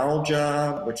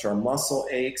 myalgia, which are muscle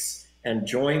aches, and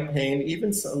joint pain,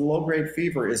 even low-grade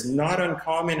fever is not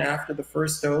uncommon after the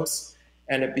first dose,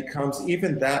 and it becomes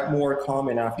even that more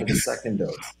common after the second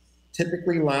dose.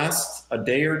 Typically lasts a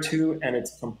day or two, and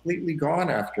it's completely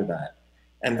gone after that.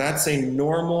 And that's a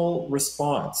normal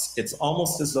response. It's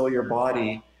almost as though your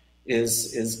body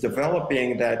is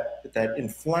developing that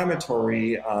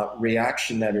inflammatory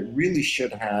reaction that it really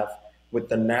should have with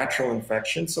the natural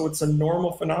infection. So it's a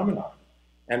normal phenomenon.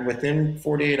 And within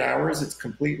 48 hours, it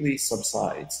completely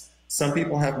subsides. Some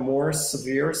people have more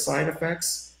severe side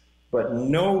effects, but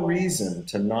no reason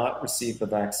to not receive the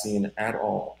vaccine at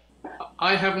all.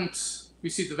 I haven't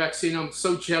received the vaccine. I'm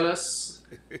so jealous.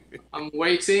 I'm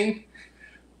waiting,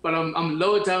 but I'm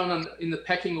lower down in the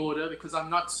pecking order because I'm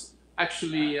not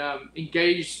actually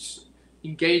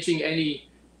engaging any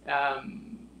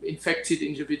infected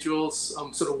individuals.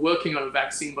 I'm sort of working on a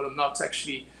vaccine, but I'm not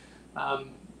actually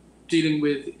dealing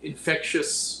with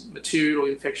infectious material or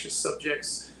infectious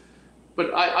subjects.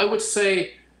 But I would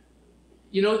say,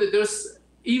 that there's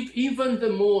even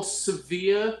the more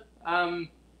severe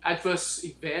adverse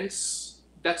events,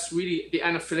 that's really the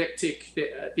anaphylactic,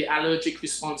 the allergic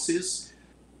responses.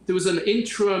 There was an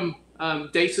interim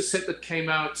data set that came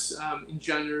out in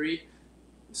January.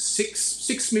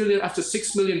 6 million, after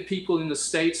 6 million people in the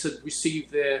States had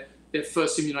received their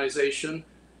first immunization.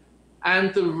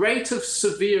 And the rate of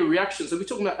severe reactions, so we're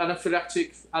talking about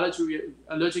anaphylactic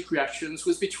allergic reactions,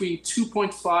 was between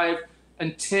 2.5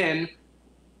 and 10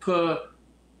 per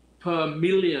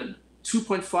million.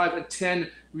 2.5 and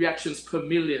 10 reactions per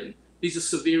million. These are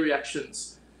severe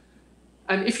reactions.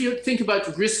 And if you think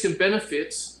about risk and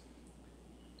benefits,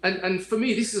 and for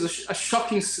me, this is a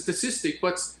shocking statistic,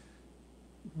 but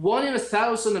 1 in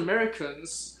 1,000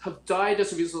 Americans have died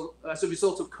as a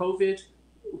result of COVID.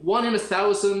 1 in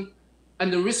 1,000.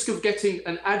 And the risk of getting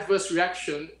an adverse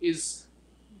reaction is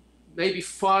maybe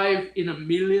 5 in a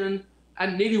million.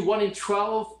 And nearly 1 in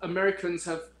 12 Americans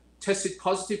have tested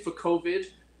positive for COVID.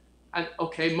 And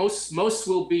okay, most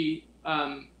will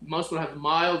have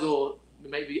mild or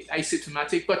maybe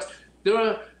asymptomatic, but there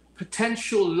are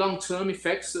potential long-term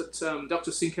effects that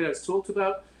Dr. Sinclair has talked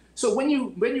about. So when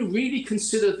you really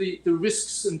consider the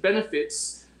risks and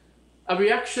benefits, an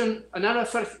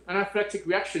anaphylactic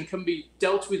reaction can be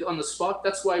dealt with on the spot.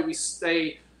 That's why we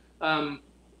stay at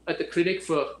the clinic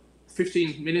for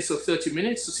 15 minutes or 30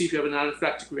 minutes to see if you have an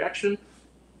anaphylactic reaction.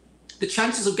 The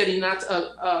chances of getting that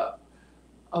are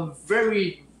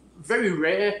very, very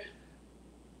rare,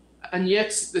 and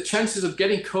yet the chances of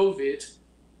getting COVID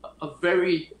are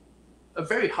very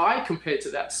high compared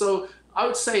to that. So I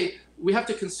would say we have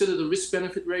to consider the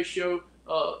risk-benefit ratio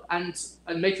and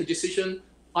make a decision.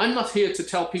 I'm not here to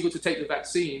tell people to take the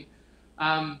vaccine.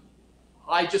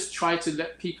 I just try to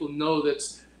let people know that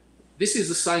this is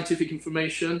the scientific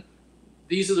information.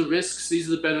 These are the risks. These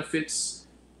are the benefits.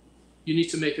 You need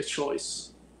to make a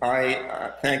choice.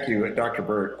 Thank you, Dr.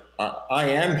 Burt. I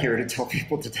am here to tell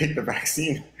people to take the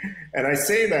vaccine. And I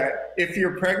say that if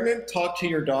you're pregnant, talk to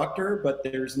your doctor, but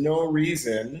there's no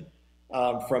reason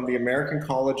from the American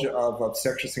College of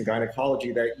Obstetrics and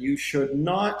Gynecology that you should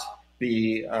not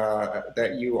be,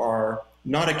 that you are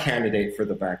not a candidate for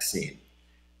the vaccine.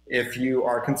 If you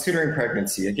are considering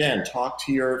pregnancy, again, talk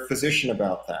to your physician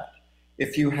about that.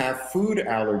 If you have food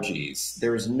allergies,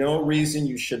 there's no reason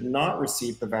you should not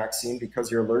receive the vaccine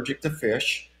because you're allergic to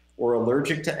fish or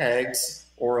allergic to eggs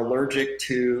or allergic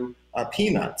to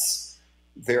peanuts.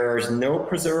 There is no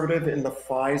preservative in the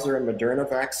Pfizer and Moderna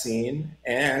vaccine,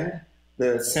 and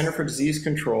the Center for Disease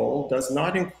Control does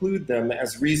not include them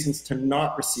as reasons to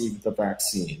not receive the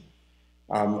vaccine.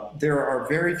 There are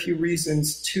very few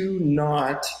reasons to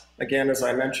not, again, as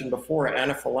I mentioned before,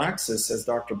 anaphylaxis, as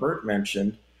Dr. Burt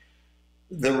mentioned.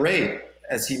 The rate,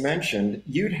 as he mentioned,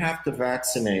 you'd have to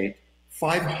vaccinate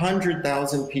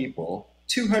 500,000 people,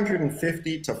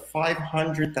 250 to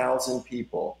 500,000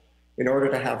 people in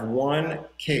order to have one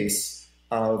case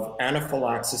of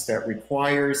anaphylaxis that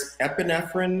requires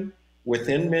epinephrine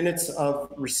within minutes of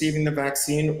receiving the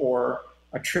vaccine or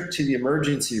a trip to the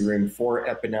emergency room for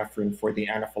epinephrine for the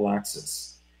anaphylaxis.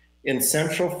 In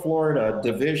Central Florida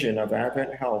division of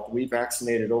Advent Health, we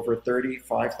vaccinated over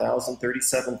 35,000,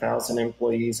 37,000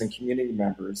 employees and community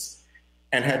members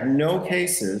and had no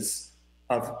cases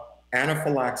of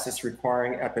anaphylaxis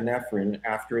requiring epinephrine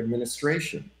after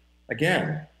administration.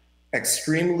 Again,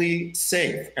 extremely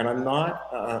safe. And I'm not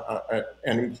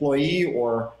an employee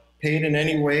or paid in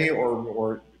any way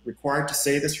or required to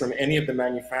say this from any of the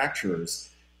manufacturers.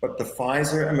 But the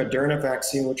Pfizer and Moderna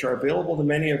vaccine, which are available to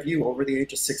many of you over the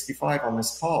age of 65 on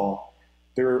this call,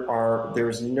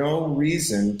 there's no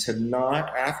reason to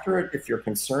not, after it, if you're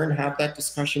concerned, have that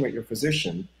discussion with your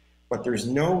physician, but there's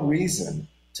no reason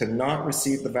to not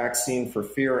receive the vaccine for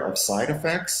fear of side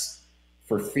effects,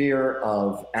 for fear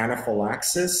of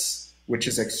anaphylaxis, which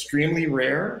is extremely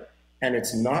rare, and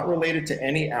it's not related to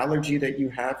any allergy that you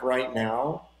have right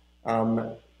now.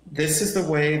 This is the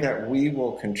way that we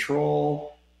will control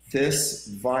this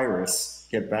virus,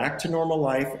 get back to normal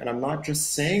life. And I'm not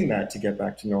just saying that to get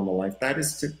back to normal life. That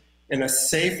is to, in a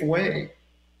safe way,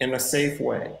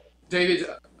 David,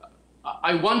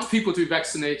 I want people to be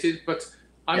vaccinated, but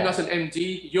I'm not an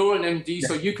MD. You're an MD,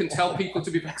 so you can tell people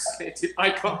to be vaccinated.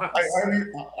 I can't.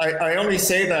 I only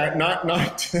say that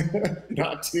not to.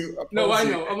 No, I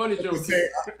know. I'm only joking. Say,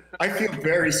 I feel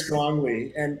very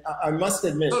strongly, and I must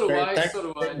admit. So do I.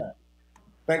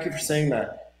 Thank you for saying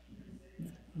that.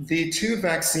 The two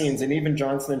vaccines, and even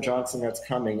Johnson & Johnson that's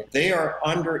coming, they are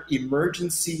under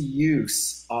emergency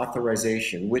use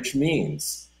authorization, which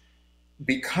means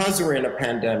because we're in a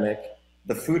pandemic,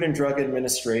 the Food and Drug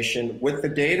Administration, with the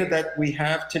data that we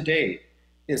have to date,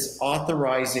 is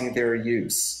authorizing their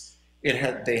use.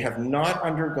 They have not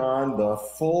undergone the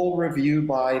full review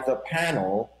by the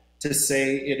panel to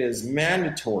say it is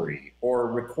mandatory or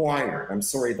required. I'm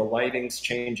sorry, the lighting's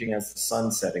changing as the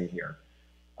sun's setting here.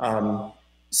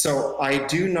 So I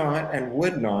do not and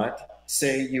would not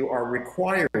say you are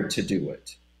required to do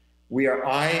it.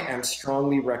 I am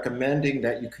strongly recommending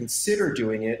that you consider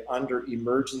doing it under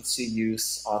emergency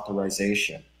use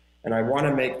authorization. And I want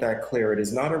to make that clear. It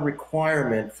is not a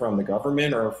requirement from the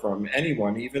government or from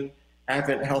anyone, even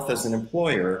Advent Health as an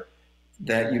employer,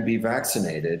 that you be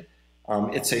vaccinated.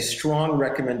 It's a strong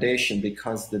recommendation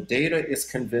because the data is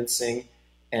convincing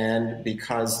and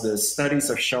because the studies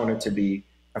have shown it to be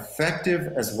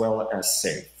effective as well as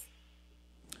safe.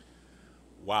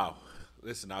 Wow.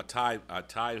 Listen, our time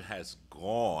has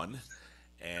gone,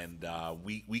 and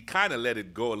we kind of let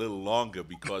it go a little longer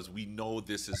because we know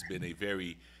this has been a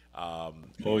very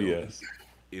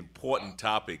important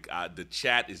topic. The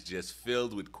chat is just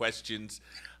filled with questions.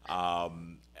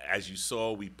 As you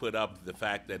saw, we put up the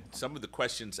fact that some of the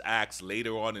questions asked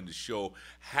later on in the show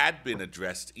had been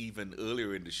addressed even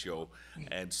earlier in the show.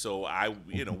 And so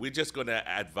we're just going to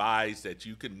advise that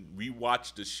you can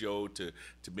rewatch the show to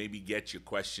maybe get your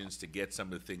questions, to get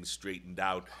some of the things straightened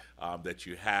out that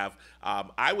you have.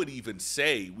 I would even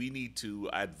say we need to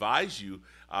advise you,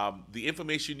 the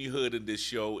information you heard in this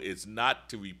show is not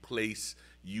to replace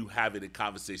you having a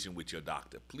conversation with your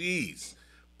doctor. Please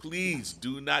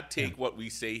do not take what we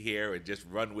say here and just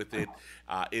run with it.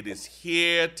 It is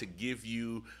here to give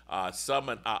you some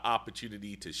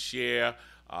opportunity to share,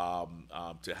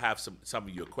 to have some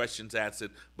of your questions answered.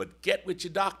 But get with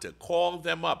your doctor. Call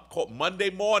them up. Call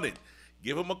Monday morning.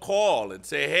 Give them a call and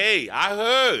say, hey, I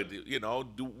heard,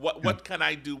 what can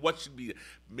I do? What should be?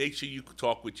 Make sure you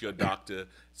talk with your doctor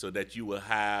so that you will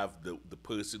have the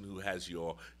person who has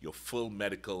your full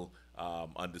medical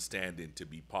understanding to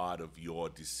be part of your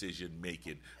decision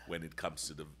making when it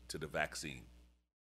comes to the vaccine?